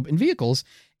wardrobe and vehicles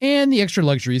and the extra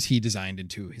luxuries he designed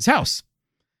into his house.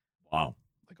 Wow.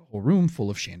 Like a whole room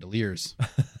full of chandeliers.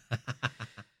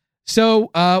 So,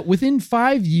 within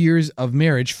 5 years of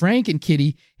marriage, Frank and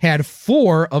Kitty had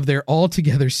 4 of their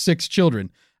altogether 6 children.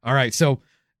 All right, so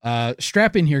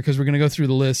strap in here because we're going to go through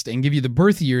the list and give you the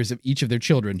birth years of each of their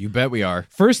children. You bet we are.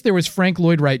 First, there was Frank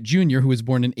Lloyd Wright Jr., who was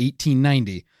born in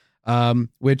 1890,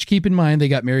 which, keep in mind, they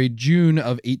got married June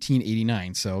of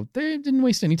 1889, so they didn't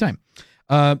waste any time.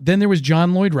 Then there was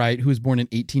John Lloyd Wright, who was born in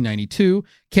 1892,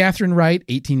 Catherine Wright,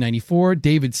 1894,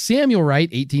 David Samuel Wright,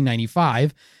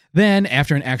 1895. Then,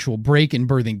 after an actual break in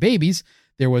birthing babies,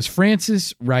 there was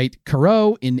Francis Wright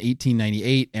Carew in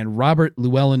 1898 and Robert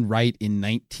Llewellyn Wright in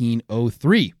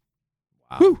 1903.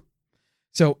 Wow. Whew.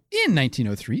 So, in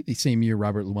 1903, the same year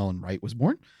Robert Llewellyn Wright was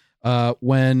born,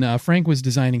 when Frank was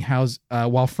designing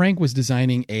while Frank was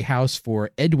designing a house for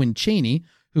Edwin Cheney,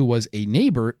 who was a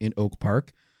neighbor in Oak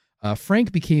Park,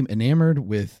 Frank became enamored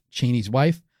with Cheney's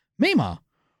wife, Mama.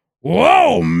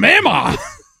 Whoa, Mama!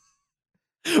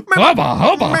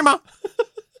 Hubba.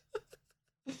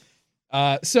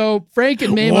 So Frank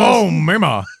and Mama. Whoa,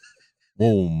 Mama.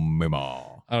 Whoa,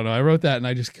 Mama. I don't know. I wrote that and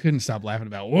I just couldn't stop laughing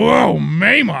about. Whoa,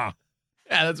 Mama.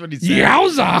 Yeah, that's what he said.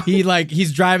 Yowza.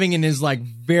 He's driving in his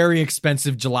very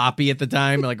expensive jalopy at the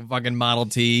time, like a fucking Model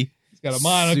T. He's got a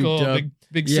monocle,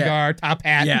 big cigar, top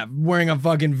hat. Yeah, wearing a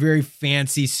fucking very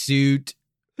fancy suit.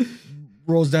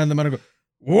 Rolls down the monocle.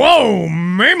 Whoa,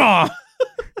 Mama.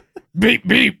 Beep,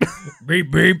 beep.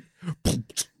 Beep, beep.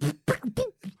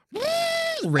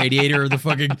 Radiator of the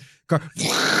fucking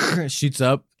car shoots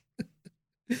up.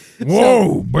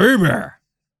 Whoa, baby.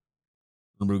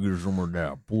 Let me get some of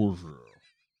that pussy.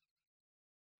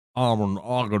 I'm an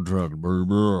architect,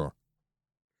 baby.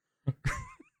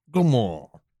 Come on.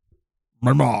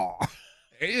 Mama.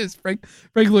 It is Frank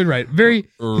Lloyd Wright. Very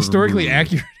historically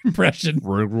accurate impression.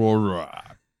 Frank Lloyd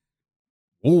Wright.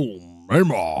 Oh,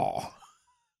 Mama.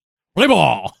 Play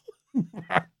ball.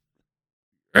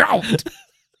 Out.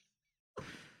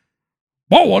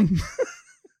 Ball one.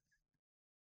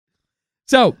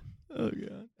 So,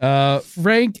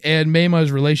 Frank and Mama's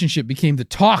relationship became the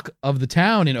talk of the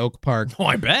town in Oak Park. Oh,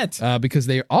 I bet. Because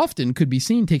they often could be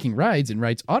seen taking rides in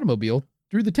Wright's automobile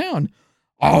through the town.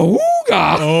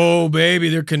 Awooga! Oh, baby,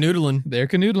 they're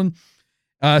canoodling.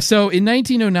 So in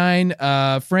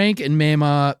 1909, Frank and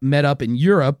Mama met up in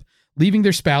Europe, leaving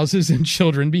their spouses and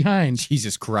children behind.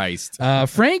 Jesus Christ.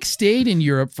 Frank stayed in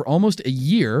Europe for almost a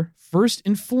year, first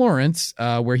in Florence,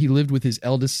 where he lived with his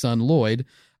eldest son, Lloyd,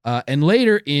 and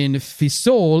later in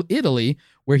Fiesole, Italy,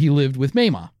 where he lived with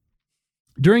Mema.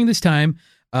 During this time,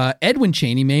 Edwin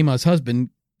Cheney, Mema's husband,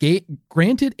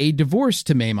 granted a divorce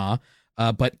to Mema,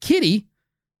 but Kitty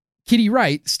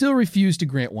Wright still refused to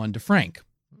grant one to Frank.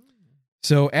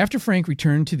 So after Frank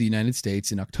returned to the United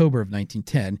States in October of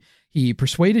 1910, he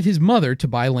persuaded his mother to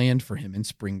buy land for him in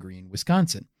Spring Green,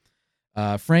 Wisconsin.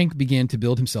 Frank began to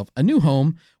build himself a new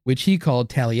home, which he called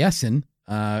Taliesin,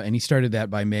 and he started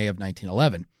that by May of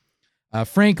 1911.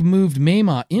 Frank moved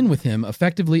Mema in with him,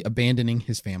 effectively abandoning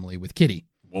his family with Kitty.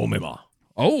 Oh, Mema.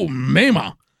 Oh,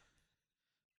 Mema.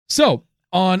 So,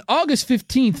 on August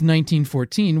 15th,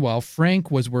 1914, while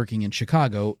Frank was working in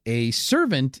Chicago, a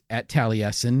servant at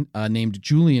Taliesin named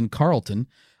Julian Carleton,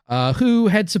 who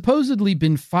had supposedly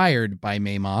been fired by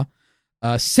Mema,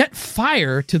 set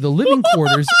fire to the living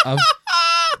quarters of...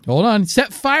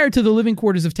 set fire to the living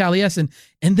quarters of Taliesin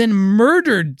and then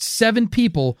murdered 7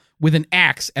 people with an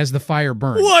axe as the fire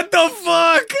burned. What the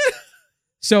fuck?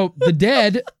 So the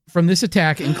dead from this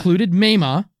attack included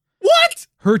Mema. What?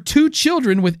 Her 2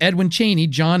 children with Edwin Cheney,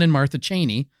 John and Martha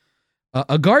Cheney,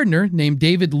 a gardener named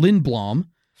David Lindblom,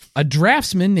 a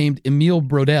draftsman named Emil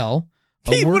Brodell.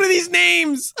 Pete, what are these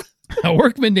names? A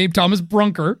workman named Thomas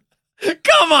Brunker.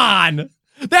 Come on.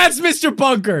 That's Mr.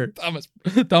 Bunker.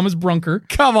 Thomas Brunker.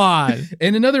 Come on.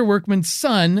 And another workman's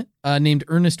son named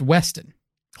Ernest Weston.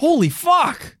 Holy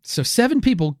fuck. So 7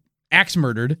 people axe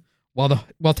murdered while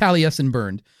Taliesin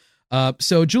burned.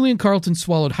 So Julian Carleton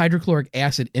swallowed hydrochloric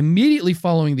acid immediately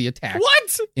following the attack.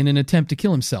 What? In an attempt to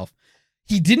kill himself.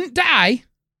 He didn't die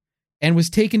and was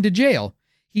taken to jail.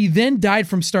 He then died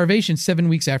from starvation 7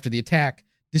 weeks after the attack,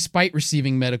 despite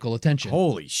receiving medical attention.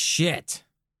 Holy shit.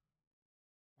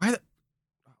 Why the...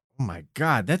 Oh my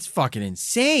God, that's fucking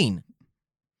insane.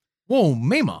 Whoa,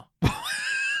 Mema.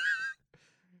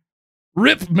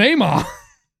 Rip Mema.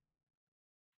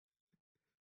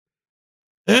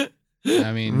 I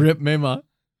mean, Rip Mema.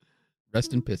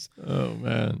 Rest in piss. Oh,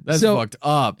 man. That's fucked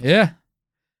up. Yeah.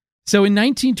 So in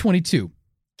 1922,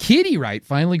 Kitty Wright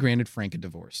finally granted Frank a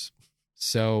divorce.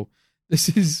 So this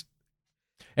is...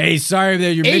 Hey, sorry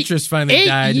that your mistress finally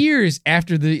died. 8 years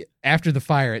after the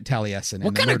fire at Taliesin.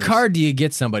 What kind of card do you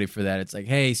get somebody for that? It's like,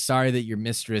 hey, sorry that your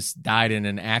mistress died in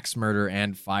an axe murder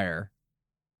and fire.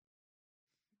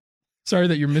 Sorry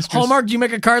that your mistress... Hallmark, do you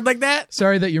make a card like that?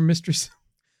 Sorry that your mistress...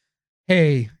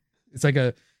 Hey, it's like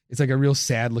a real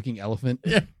sad looking elephant.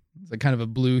 Yeah. It's like kind of a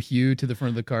blue hue to the front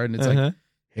of the card, and it's like,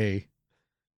 hey,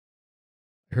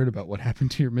 I heard about what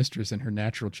happened to your mistress and her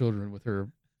natural children with her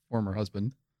former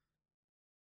husband.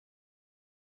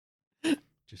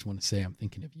 Just want to say I'm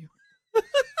thinking of you.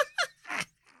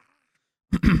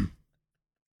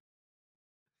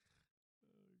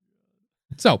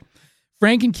 So,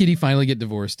 Frank and Kitty finally get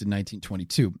divorced in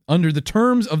 1922. Under the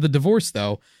terms of the divorce,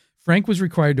 though, Frank was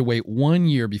required to wait 1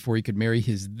 year before he could marry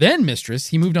his then mistress.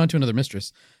 He moved on to another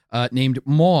mistress named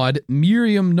Maud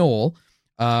Miriam Knoll.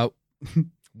 Maud.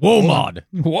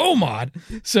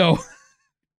 So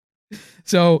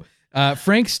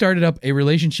Frank started up a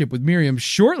relationship with Miriam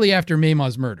shortly after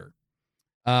Mema's murder.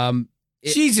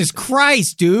 Jesus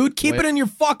Christ, dude. Keep it in your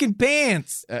fucking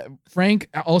pants. Frank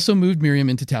also moved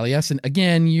Miriam into Taliesin,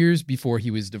 again, years before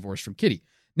he was divorced from Kitty.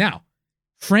 Now,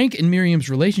 Frank and Miriam's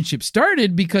relationship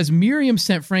started because Miriam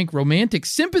sent Frank romantic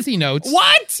sympathy notes.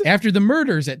 What? After the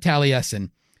murders at Taliesin.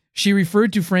 She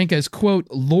referred to Frank as, quote,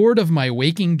 Lord of my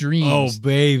waking dreams. Oh,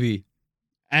 baby.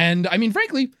 And, I mean,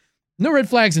 frankly, no red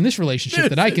flags in this relationship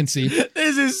that I can see.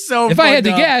 This is so If I had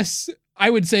to up. guess,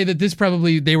 I would say that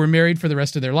they were married for the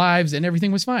rest of their lives and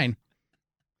everything was fine.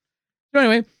 So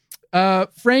anyway,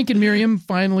 Frank and Miriam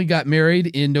finally got married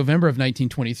in November of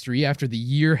 1923 after the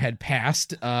year had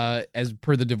passed, as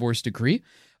per the divorce decree.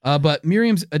 But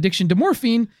Miriam's addiction to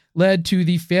morphine led to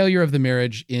the failure of the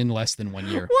marriage in less than 1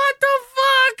 year. What the fuck?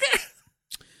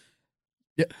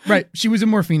 Yeah, right. She was a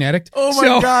morphine addict. Oh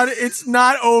my God. It's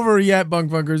not over yet,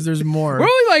 Bunk Bunkers. There's more. We're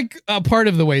only like a part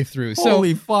of the way through.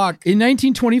 Holy fuck. In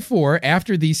 1924,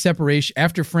 after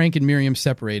Frank and Miriam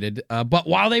separated, but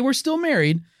while they were still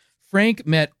married, Frank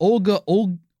met Olga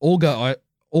Lazovich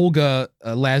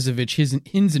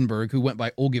Hinzenberg, who went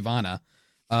by Olgivana,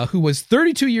 who was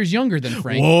 32 years younger than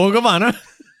Frank. Olgivana.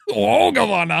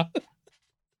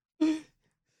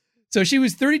 So she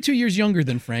was 32 years younger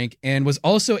than Frank and was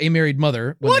also a married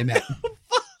mother when they met. What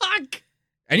the fuck?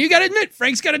 And you gotta admit,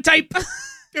 Frank's got a type.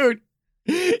 Dude,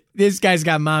 this guy's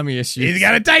got mommy issues. He's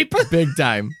got a type. Big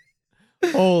time.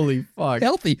 Holy fuck.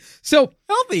 Healthy. So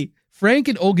healthy. Frank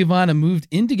and Olgivanna moved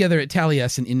in together at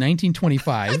Taliesin in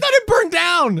 1925. I thought it burned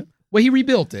down. Well, he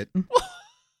rebuilt it.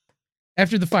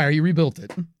 After the fire, he rebuilt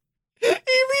it. He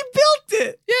rebuilt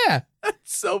it. Yeah.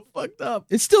 That's so fucked up.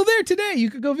 It's still there today. You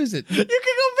could go visit. You can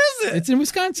go visit. It's in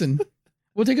Wisconsin.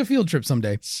 We'll take a field trip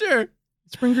someday. Sure.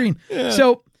 Spring Green. Yeah.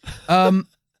 So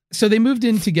they moved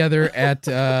in together at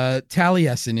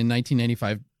Taliesin in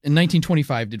 1995. In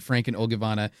 1925, did Frank and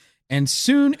Olgivanna. And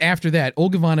soon after that,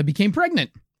 Olgivanna became pregnant.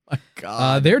 My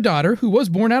God. Their daughter, who was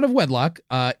born out of wedlock,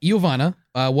 Iovanna,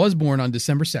 was born on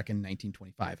December 2nd,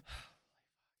 1925.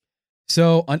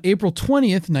 So on April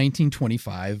 20th,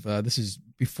 1925, this is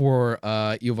before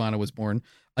Iovanna was born,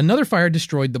 another fire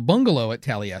destroyed the bungalow at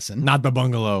Taliesin. Not the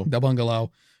bungalow. The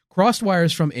bungalow. Crossed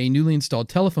wires from a newly installed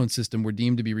telephone system were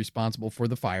deemed to be responsible for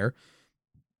the fire,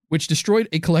 which destroyed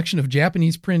a collection of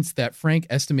Japanese prints that Frank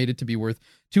estimated to be worth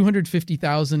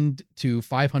 $250,000 to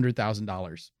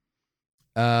 $500,000,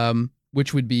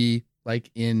 which would be like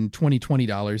in 2020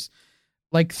 dollars,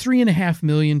 like $3.5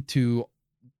 million to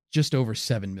just over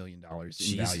 $7 million in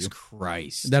Jesus value.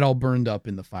 Christ. That all burned up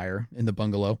in the fire in the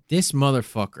bungalow. This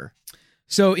motherfucker.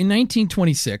 So in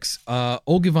 1926,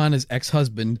 Olgivanna's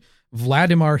ex-husband,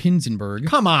 Vladimir Hindenburg.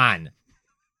 Come on.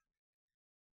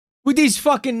 With these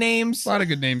fucking names. A lot of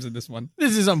good names in this one.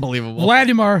 This is unbelievable.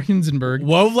 Vladimir Hindenburg.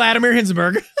 Whoa, Vladimir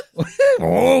Hindenburg.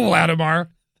 Oh, Vladimir.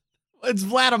 It's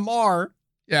Vladimir.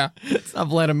 Yeah. It's not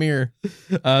Vladimir.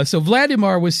 So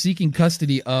Vladimir was seeking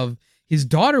custody of his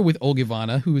daughter with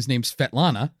Olgivanna, who was named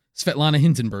Svetlana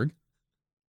Hindenburg,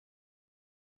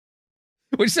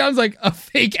 which sounds like a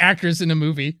fake actress in a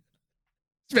movie.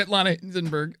 Svetlana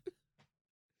Hindenburg.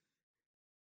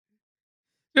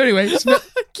 So anyway,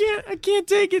 I can't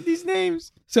take it, these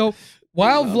names. So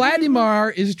while Vladimir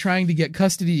is trying to get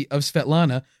custody of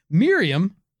Svetlana,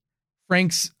 Miriam,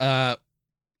 Frank's at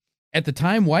the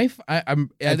time wife, I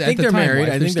think they're married.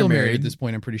 They're still married at this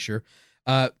point, I'm pretty sure.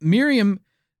 Miriam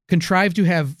contrived to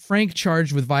have Frank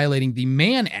charged with violating the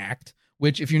Mann Act,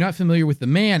 which, if you're not familiar with the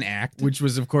Mann Act, which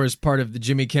was, of course, part of the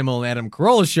Jimmy Kimmel and Adam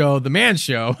Carolla show, The Man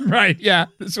Show. Right, yeah.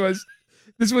 This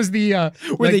was the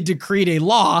where they decreed a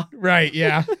law. Right,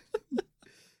 yeah.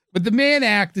 But the Mann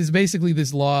Act is basically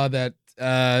this law that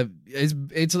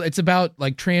it's about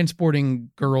like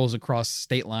transporting girls across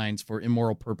state lines for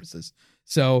immoral purposes.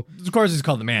 So, of course, it's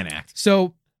called the Mann Act.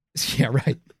 So, yeah,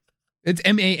 right. It's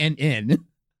MANN.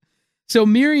 So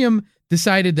Miriam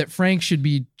decided that Frank should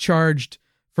be charged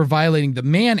for violating the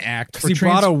Mann Act for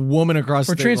brought a woman across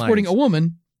for state transporting lines. a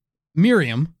woman,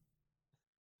 Miriam.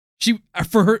 She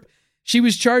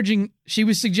was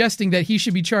suggesting that he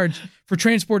should be charged for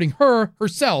transporting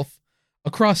herself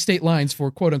across state lines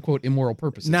for quote unquote immoral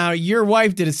purposes. Now, your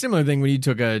wife did a similar thing when you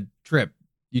took a trip.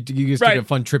 You guys took a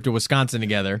fun trip to Wisconsin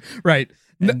together. Right.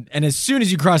 And as soon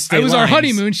as you crossed state lines. It was our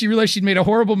honeymoon. She realized she'd made a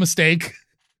horrible mistake.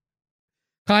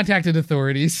 Contacted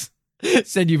authorities.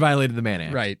 Said you violated the Mann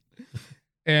Act. Right.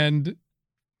 And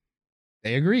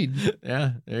they agreed.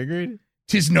 Yeah, they agreed.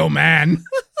 'Tis no man.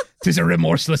 'Tis a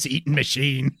remorseless eating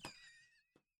machine.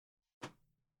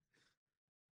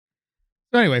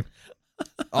 So anyway,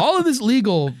 all of this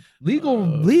legal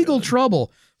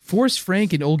trouble forced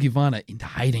Frank and Olgivanna into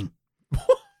hiding.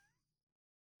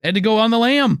 They had to go on the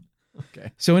lam.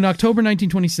 Okay. So in October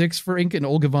 1926, Frank and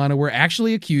Olgivanna were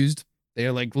actually accused. They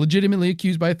are like legitimately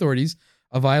accused by authorities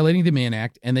of violating the Mann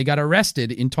Act, and they got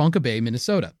arrested in Tonka Bay,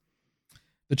 Minnesota.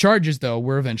 The charges, though,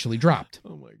 were eventually dropped.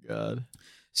 Oh my God.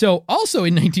 So also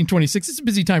in 1926, it's a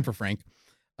busy time for Frank.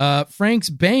 Frank's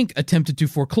bank attempted to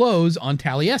foreclose on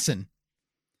Taliesin.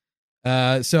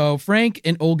 So Frank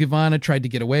and Olgivanna tried to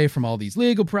get away from all these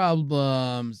legal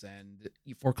problems and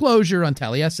foreclosure on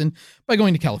Taliesin by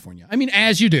going to California. I mean,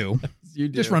 as you do. You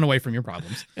do. Just run away from your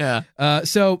problems. Yeah.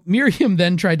 So Miriam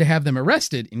then tried to have them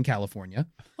arrested in California.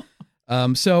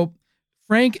 So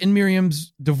Frank and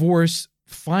Miriam's divorce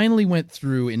finally went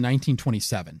through in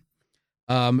 1927.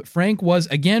 Frank was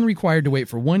again required to wait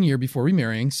for 1 year before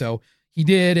remarrying, so he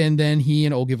did, and then he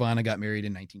and Olgivanna got married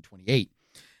in 1928.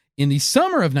 In the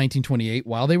summer of 1928,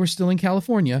 while they were still in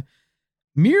California,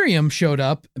 Miriam showed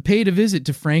up and paid a visit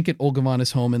to Frank at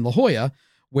Olgivanna's home in La Jolla,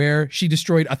 where she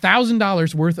destroyed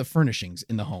 $1,000 worth of furnishings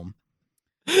in the home.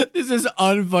 This is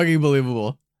unfucking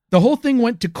believable. The whole thing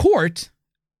went to court.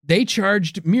 They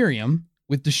charged Miriam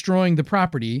with destroying the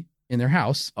property in their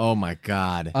house. Oh my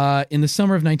God. In the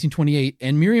summer of 1928,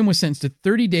 and Miriam was sentenced to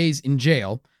 30 days in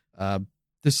jail. The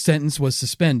sentence was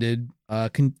suspended,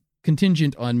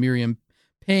 contingent on Miriam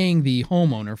paying the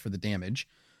homeowner for the damage.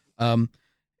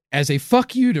 As a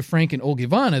fuck you to Frank and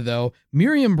Olgivanna, though,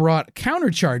 Miriam brought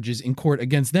countercharges in court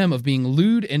against them of being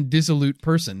lewd and dissolute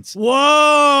persons.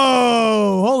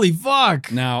 Whoa! Holy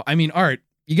fuck! Now, I mean, Art,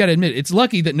 you got to admit, it's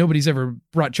lucky that nobody's ever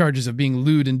brought charges of being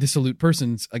lewd and dissolute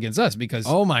persons against us, because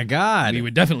Oh my god. we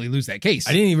would definitely lose that case.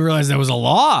 I didn't even realize that was a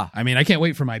law. I mean, I can't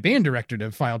wait for my band director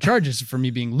to file charges for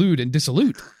me being lewd and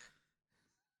dissolute.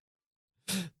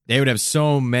 They would have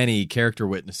so many character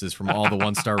witnesses from all the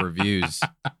 1-star reviews.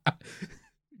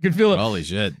 You could feel it. Holy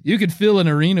shit. You could fill an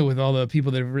arena with all the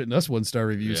people that have written us 1-star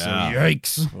reviews. Yeah. So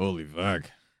yikes. Holy fuck.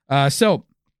 So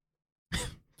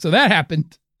that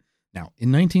happened. Now,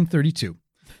 in 1932,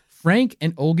 Frank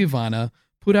and Olgivanna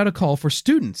put out a call for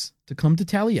students to come to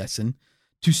Taliesin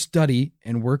to study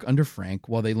and work under Frank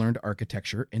while they learned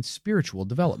architecture and spiritual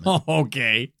development. Oh,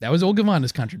 okay. That was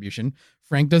Olgivanna's contribution.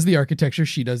 Frank does the architecture.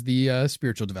 She does the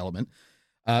spiritual development.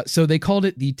 So they called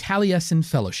it the Taliesin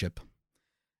Fellowship.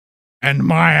 And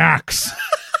my axe.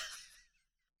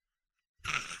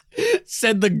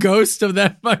 Said the ghost of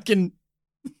that fucking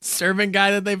servant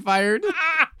guy that they fired.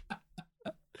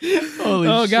 Holy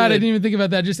Oh, shit. God, I didn't even think about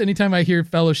that. Just anytime I hear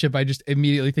fellowship, I just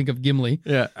immediately think of Gimli.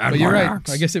 Yeah. But you're right.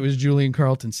 I guess it was Julian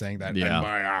Carlton saying that. Yeah. And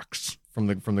my axe. From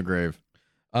the grave.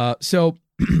 So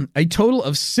a total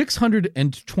of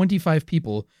 625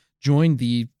 people joined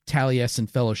the Taliesin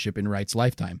Fellowship in Wright's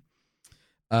lifetime.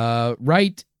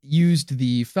 Wright used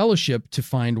the fellowship to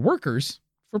find workers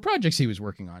for projects he was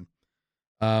working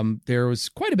on. There was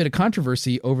quite a bit of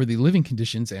controversy over the living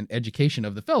conditions and education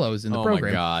of the fellows in the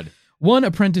program. Oh my God. One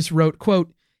apprentice wrote,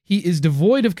 quote, "He is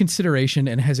devoid of consideration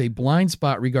and has a blind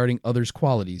spot regarding others'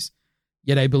 qualities.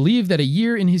 Yet I believe that a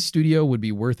year in his studio would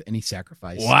be worth any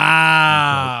sacrifice."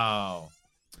 Wow.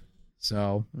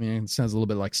 So, I mean, it sounds a little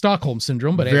bit like Stockholm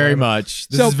Syndrome, but Very anyway. much.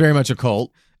 This is very much a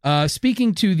cult.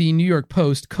 Speaking to the New York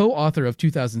Post, co-author of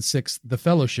 2006, The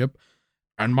Fellowship,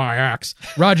 and my axe,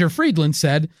 Roger Friedland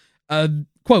said,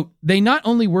 quote, "They not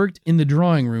only worked in the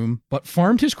drawing room, but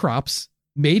farmed his crops,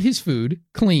 made his food,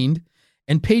 cleaned,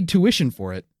 and paid tuition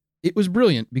for it. It was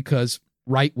brilliant because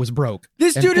Wright was broke."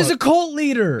 This End dude is quote. a cult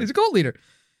leader. He's a cult leader.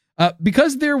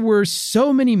 Because there were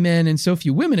so many men and so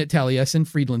few women at Taliesin,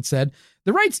 Friedland said,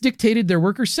 the Wrights dictated their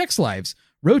workers' sex lives,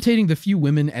 rotating the few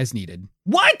women as needed.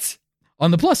 What?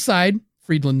 On the plus side,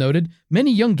 Friedland noted,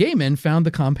 many young gay men found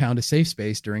the compound a safe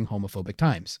space during homophobic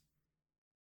times.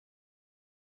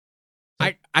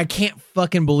 I can't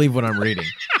fucking believe what I'm reading.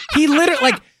 He literally,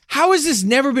 like, how has this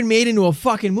never been made into a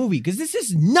fucking movie? Because this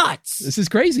is nuts. This is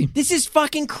crazy. This is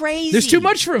fucking crazy. There's too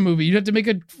much for a movie. You'd have to make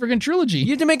a friggin' trilogy. You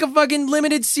have to make a fucking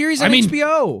limited series on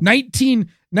HBO.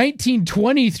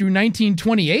 1920 through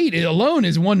 1928 alone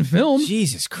is one film.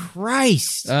 Jesus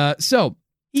Christ. So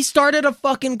He started a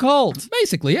fucking cult.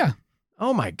 basically, yeah,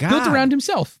 Oh my God. built around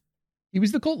himself. He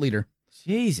was the cult leader.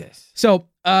 Jesus. So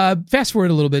fast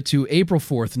forward a little bit to April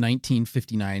 4th,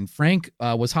 1959. Frank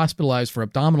was hospitalized for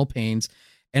abdominal pains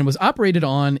and was operated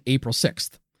on April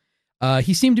 6th.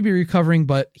 He seemed to be recovering,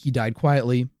 but he died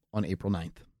quietly on April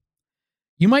 9th.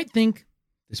 You might think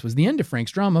this was the end of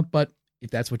Frank's drama, but if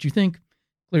that's what you think,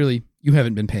 clearly you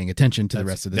haven't been paying attention to the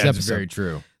rest of this That's episode. very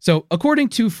true. So, according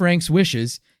to Frank's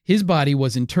wishes, his body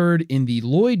was interred in the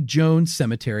Lloyd Jones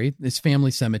Cemetery, this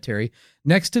family cemetery,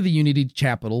 next to the Unity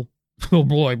Chapel. Oh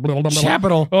boy.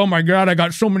 Chapel. Oh my God, I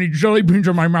got so many jelly beans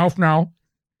in my mouth now.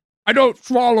 I don't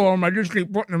swallow them, I just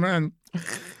keep putting them in.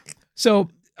 So,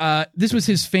 this was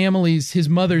his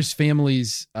mother's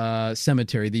family's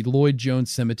cemetery, the Lloyd Jones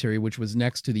Cemetery, which was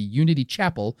next to the Unity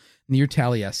Chapel near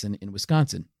Taliesin in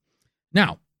Wisconsin.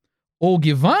 Now,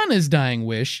 Olgivanna's dying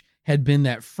wish had been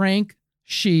that Frank,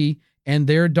 she, and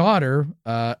their daughter,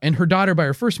 and her daughter by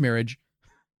her first marriage,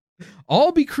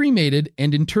 all be cremated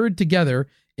and interred together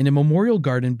in a memorial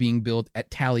garden being built at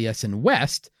Taliesin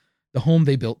West, the home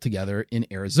they built together in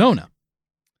Arizona.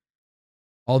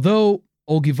 Although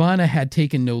Olgivanna had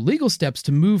taken no legal steps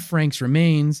to move Frank's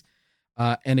remains,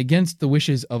 and against the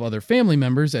wishes of other family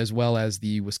members, as well as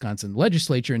the Wisconsin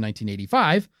legislature in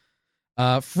 1985,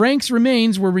 Frank's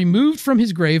remains were removed from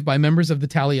his grave by members of the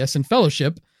Taliesin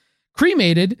Fellowship,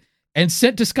 cremated, and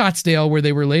sent to Scottsdale, where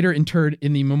they were later interred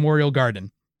in the Memorial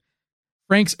Garden.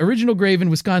 Frank's original grave in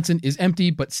Wisconsin is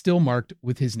empty, but still marked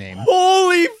with his name.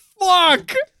 Holy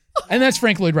fuck. And that's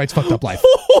Frank Lloyd Wright's fucked up life.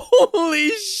 Holy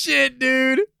shit,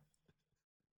 dude.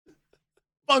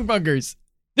 Bunkers.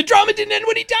 The drama didn't end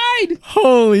when he died.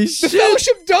 Holy The shit.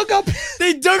 Fellowship dug up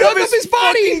They dug up his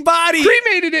fucking body.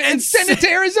 cremated it, and sent it to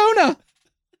Arizona.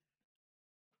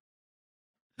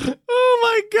 Oh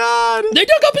my God. They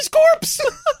dug up his corpse,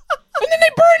 and then they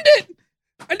burned it,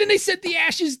 and then they sent the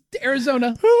ashes to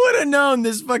Arizona. Who would have known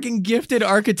this fucking gifted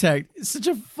architect is such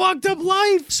a fucked up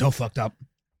life? So fucked up.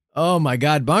 Oh my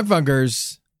God,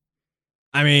 Bunkfunkers.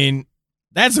 I mean,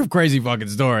 that's a crazy fucking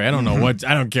story. I don't know I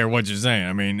don't care what you're saying.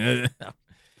 I mean,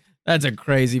 that's a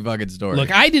crazy fucking story.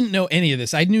 Look, I didn't know any of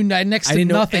this. I knew next to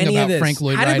nothing about Frank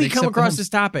Lloyd Wright. How did we come across this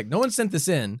topic? No one sent this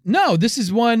in. No, this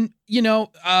is one,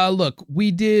 look,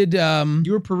 we did.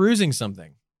 You were perusing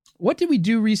something. What did we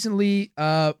do recently?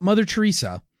 Mother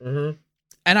Teresa. Mm-hmm.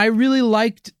 And I really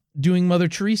liked doing Mother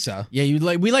Teresa. Yeah,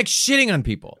 we like shitting on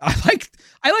people.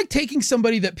 I like taking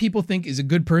somebody that people think is a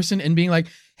good person and being like,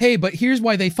 hey, but here's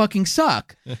why they fucking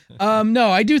suck. No,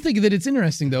 I do think that it's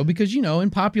interesting though, because, in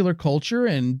popular culture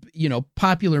and,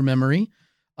 popular memory,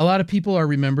 a lot of people are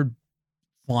remembered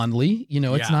fondly.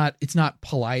 It's not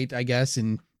polite, I guess,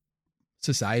 in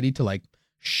society to like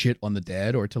shit on the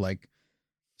dead or to like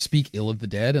speak ill of the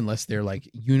dead unless they're like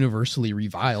universally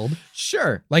reviled.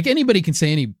 Sure. Like anybody can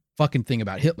say any fucking thing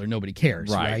about Hitler. Nobody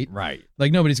cares. Right.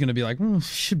 Like nobody's going to be like,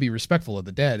 should be respectful of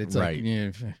the dead. It's like,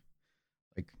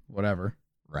 like whatever.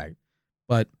 Right.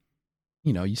 But,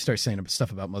 you start saying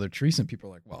stuff about Mother Teresa and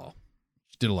people are like, well,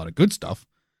 she did a lot of good stuff.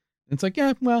 And it's like,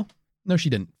 yeah, well, no,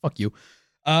 she didn't. Fuck you.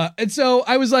 And so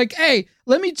I was like, hey,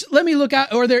 let me look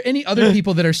out. Are there any other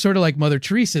people that are sort of like Mother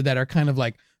Teresa that are kind of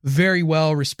like very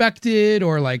well respected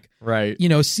or like, right,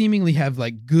 seemingly have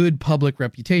like good public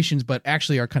reputations, but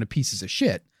actually are kind of pieces of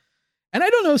shit. And I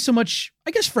don't know so much.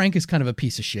 I guess Frank is kind of a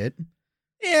piece of shit.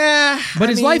 Yeah. But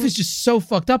his life is just so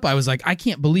fucked up. I was like, I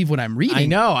can't believe what I'm reading. I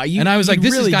know. And I was like,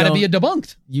 this really has got to be a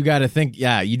debunked. You got to think,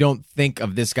 you don't think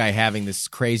of this guy having this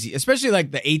crazy, especially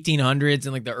like the 1800s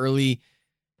and like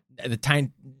the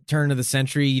turn of the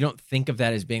century. You don't think of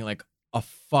that as being like a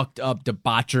fucked up,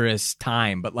 debaucherous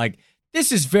time. But like,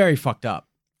 this is very fucked up.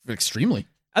 Extremely.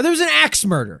 There was an axe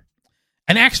murder.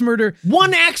 An axe murder.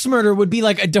 One axe murder would be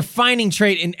like a defining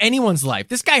trait in anyone's life.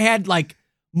 This guy had like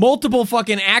multiple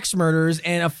fucking axe murders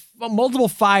and multiple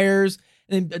fires,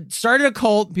 and then started a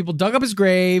cult. People dug up his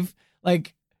grave,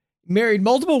 like married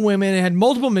multiple women and had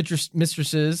multiple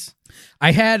mistresses.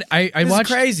 I watched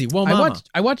crazy. Well,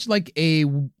 I watched like a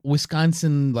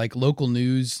Wisconsin like local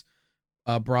news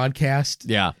broadcast.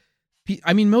 Yeah.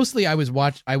 I mean, mostly I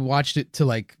watched it to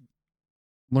like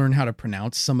learn how to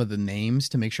pronounce some of the names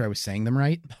to make sure I was saying them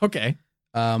right. Okay.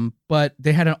 But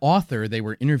they had an author they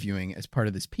were interviewing as part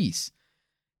of this piece.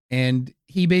 And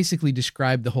he basically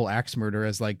described the whole axe murder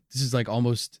as like, this is like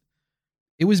almost,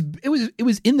 it was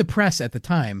in the press at the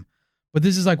time, but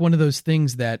this is like one of those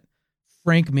things that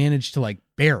Frank managed to like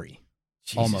bury.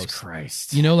 Jesus almost.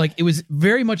 Christ. Like it was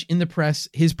very much in the press.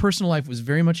 His personal life was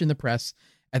very much in the press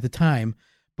at the time,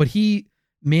 but he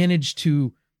managed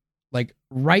to like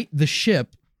right the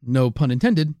ship, no pun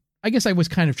intended. I guess I was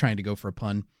kind of trying to go for a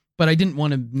pun, but I didn't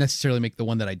want to necessarily make the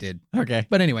one that I did. Okay.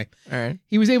 But anyway, all right.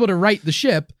 He was able to right the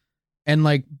ship and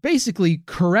like basically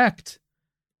correct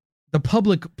the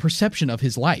public perception of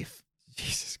his life.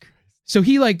 Jesus Christ. So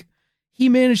he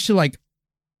managed to like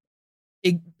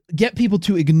get people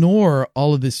to ignore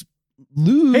all of this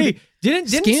lewd. Hey, didn't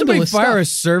somebody fire a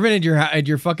servant at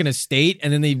your fucking estate,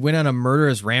 and then they went on a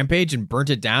murderous rampage and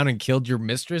burnt it down and killed your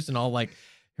mistress and all like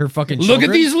her fucking children? Look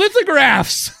at these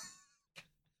lithographs.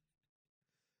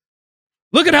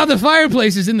 Look at how the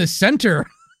fireplace is in the center.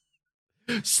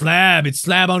 It's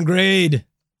slab on grade.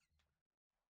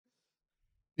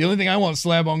 The only thing I want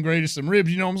slab on grade is some ribs,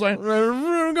 you know what I'm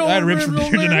saying? I had ribs for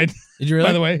dinner tonight. Did you really?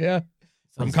 By the way, yeah.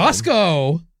 From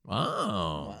Costco.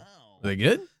 Wow. Were they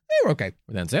good? They were okay.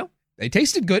 Were they on sale? They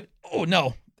tasted good. Oh,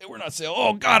 no. They were not sale.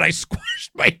 Oh, God, I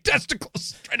squashed my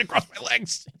testicles trying to cross my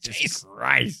legs. Jesus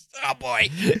Christ. Oh, boy.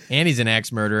 And he's an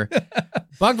axe murderer.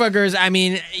 Bunkfunkers, I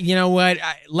mean, you know what?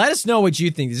 Let us know what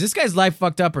you think. Is this guy's life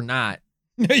fucked up or not?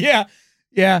 Yeah.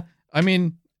 Yeah. I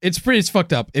mean, it's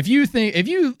fucked up. If you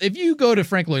go to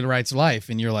Frank Lloyd Wright's life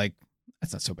and you're like,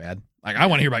 that's not so bad. Like, I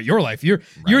want to hear about your life. You're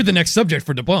the next subject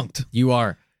for Debunked. You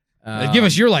are. Give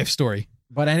us your life story.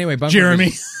 But anyway, Bunkfunkers.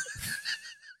 Jeremy.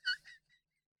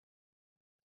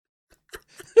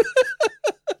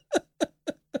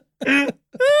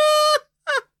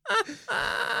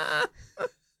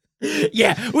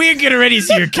 Yeah, we can already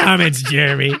see your comments,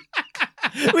 Jeremy.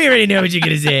 We already know what you're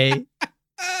going to say.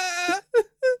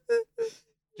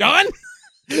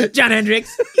 John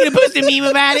Hendricks, you going to post a meme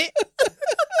about it?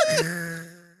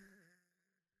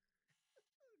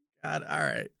 God, all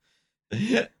right.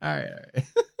 All right.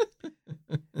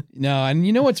 No, and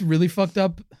you know what's really fucked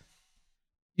up?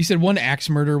 You said one axe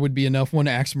murder would be enough. One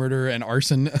axe murder and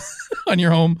arson on your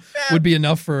home would be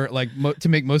enough for like to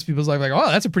make most people's life like,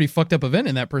 oh, that's a pretty fucked up event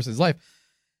in that person's life.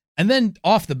 And then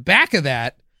off the back of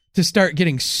that, to start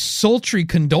getting sultry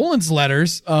condolence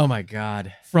letters Oh my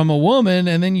God. from a woman,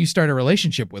 and then you start a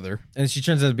relationship with her. And she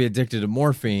turns out to be addicted to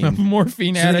morphine. A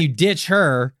morphine So then addict. you ditch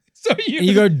her So and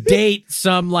you go date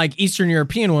some like Eastern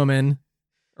European woman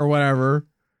or whatever.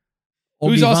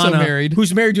 Who's also Ivana, married.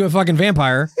 Who's married to a fucking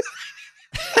vampire.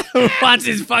 Who wants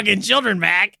his fucking children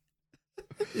back.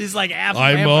 He's like half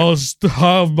vampire. must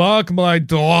have back my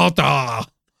daughter.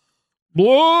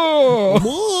 Whoa!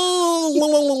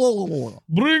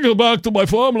 Bring her back to my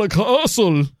family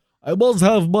castle. I must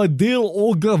have my dear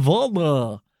Olga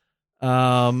Vanna.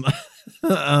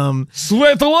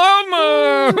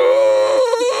 Svetlana!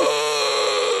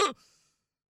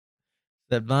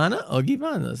 Svetlana? Olga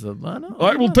Vanna? Svetlana?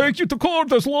 I will take you to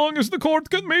court as long as the court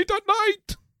can meet at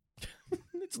night.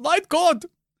 It's Night Court.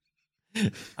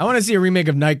 I want to see a remake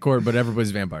of Night Court, but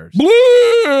everybody's vampires.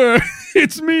 Bleh!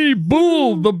 It's me,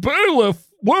 Bull, the bailiff.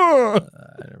 Whoa!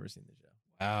 I've never seen the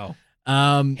show.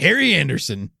 Wow. Harry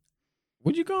Anderson.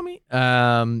 What'd you call me?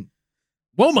 Whoa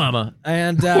Mama.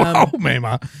 And Wow,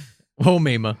 Mama. Whoa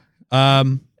Mama.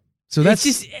 So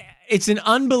that's it's an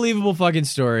unbelievable fucking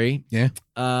story. Yeah.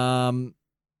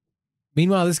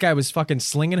 Meanwhile, this guy was fucking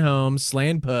slinging homes,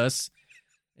 slaying puss,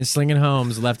 and slinging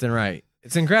homes left and right.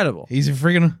 It's incredible. he's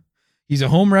a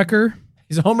home wrecker.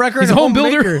 He's a home wrecker. He's and a home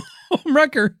builder. maker. Home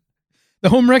wrecker. The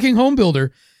home wrecking home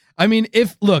builder. I mean,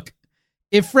 if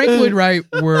Frank Lloyd Wright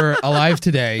were alive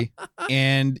today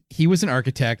and he was an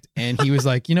architect and he was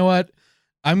like, you know what?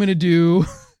 I'm gonna do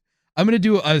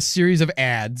a series of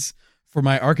ads for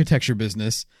my architecture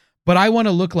business, but I want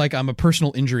to look like I'm a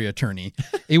personal injury attorney.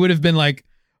 It would have been like,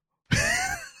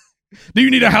 do you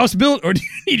need a house built or do you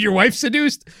need your wife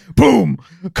seduced? Boom!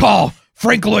 Call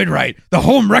Frank Lloyd Wright, the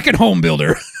home wrecking home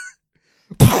builder.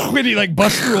 And he like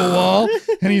busts through a wall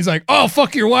and he's like, oh,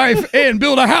 fuck your wife and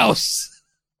build a house.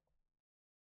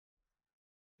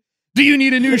 Do you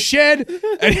need a new shed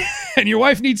and your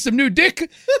wife needs some new dick?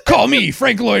 Call me,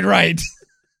 Frank Lloyd Wright.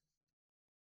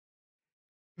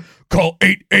 Call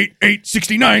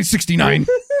 888-6969.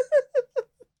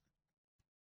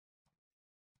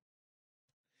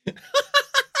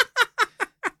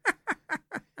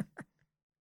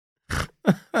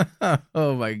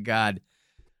 Oh my God.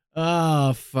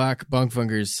 Oh fuck,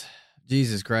 bunkfunkers.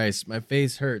 Jesus Christ, my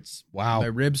face hurts. Wow. My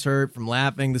ribs hurt from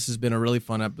laughing. This has been a really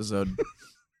fun episode.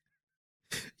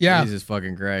 Yeah. Jesus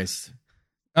fucking Christ.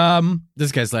 Um,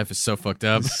 This guy's life is so fucked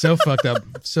up. so fucked up.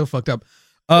 So fucked up.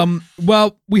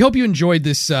 Well, we hope you enjoyed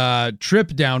this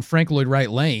trip down Frank Lloyd Wright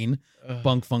Lane,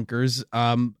 Bunk Funkers.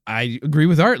 I agree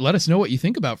with Art. Let us know what you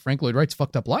think about Frank Lloyd Wright's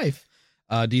fucked up life.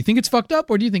 Do you think it's fucked up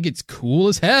or do you think it's cool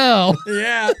as hell?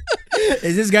 Yeah.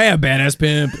 Is this guy a badass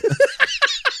pimp?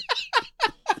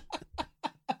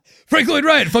 Frank Lloyd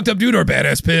Wright, fucked up dude or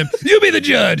badass pimp? You be the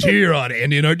judge here on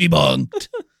Andy and Art Debunked.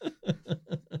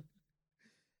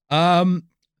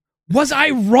 Was I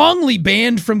wrongly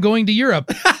banned from going to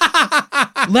Europe?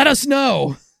 Let us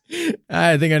know.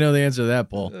 I think I know the answer to that,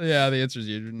 Paul. Yeah, the answer is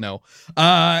no.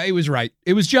 It was right.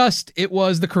 It was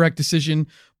the correct decision.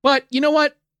 But you know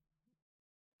what?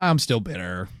 I'm still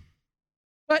bitter.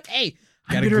 But hey,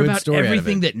 I'm Got a bitter good about story out of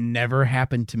everything it. that never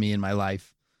happened to me in my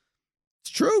life.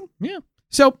 It's true. Yeah.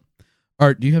 So,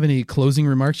 Art, do you have any closing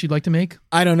remarks you'd like to make?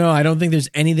 I don't know. I don't think there's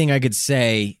anything I could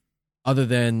say other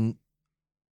than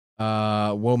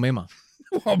Whoa Mema.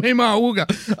 Whoa, Mema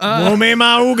Ooga. Whoa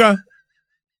Mema Ooga.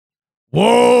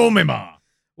 Whoa Mema.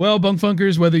 Well, Bunk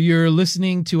Funkers, whether you're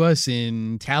listening to us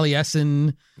in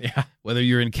Taliesin, Yeah. whether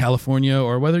you're in California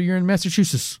or whether you're in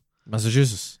Massachusetts,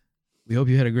 we hope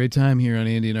you had a great time here on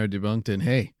Andy and Art Debunked. And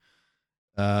hey,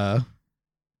 I'm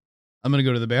going to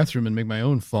go to the bathroom and make my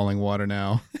own falling water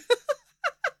now.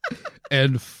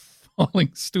 And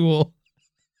falling stool.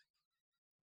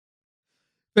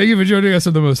 Thank you for joining us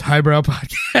on the most highbrow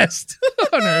podcast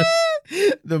on earth.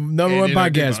 The number one Andy and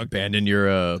Art podcast Debunked. banned in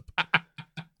Europe.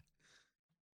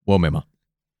 Whoa Mema.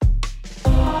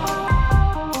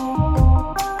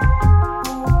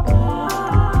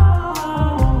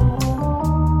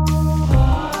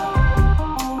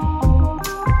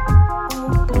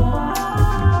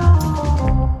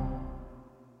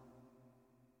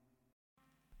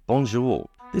 Bonjour,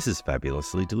 this is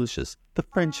Fabulously Delicious, the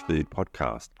French food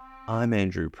podcast. I'm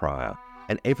Andrew Pryor,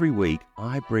 and every week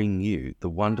I bring you the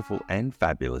wonderful and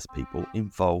fabulous people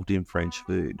involved in French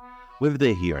food, whether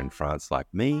they're here in France like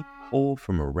me or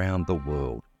from around the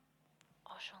world.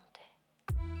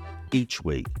 Each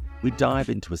week, we dive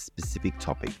into a specific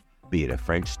topic, be it a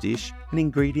French dish, an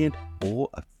ingredient, or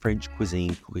a French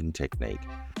cuisine cooking technique.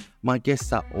 My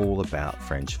guests are all about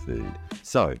French food,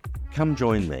 so come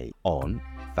join me on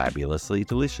Fabulously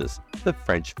Delicious, the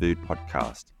French food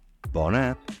podcast. Bon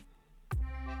app!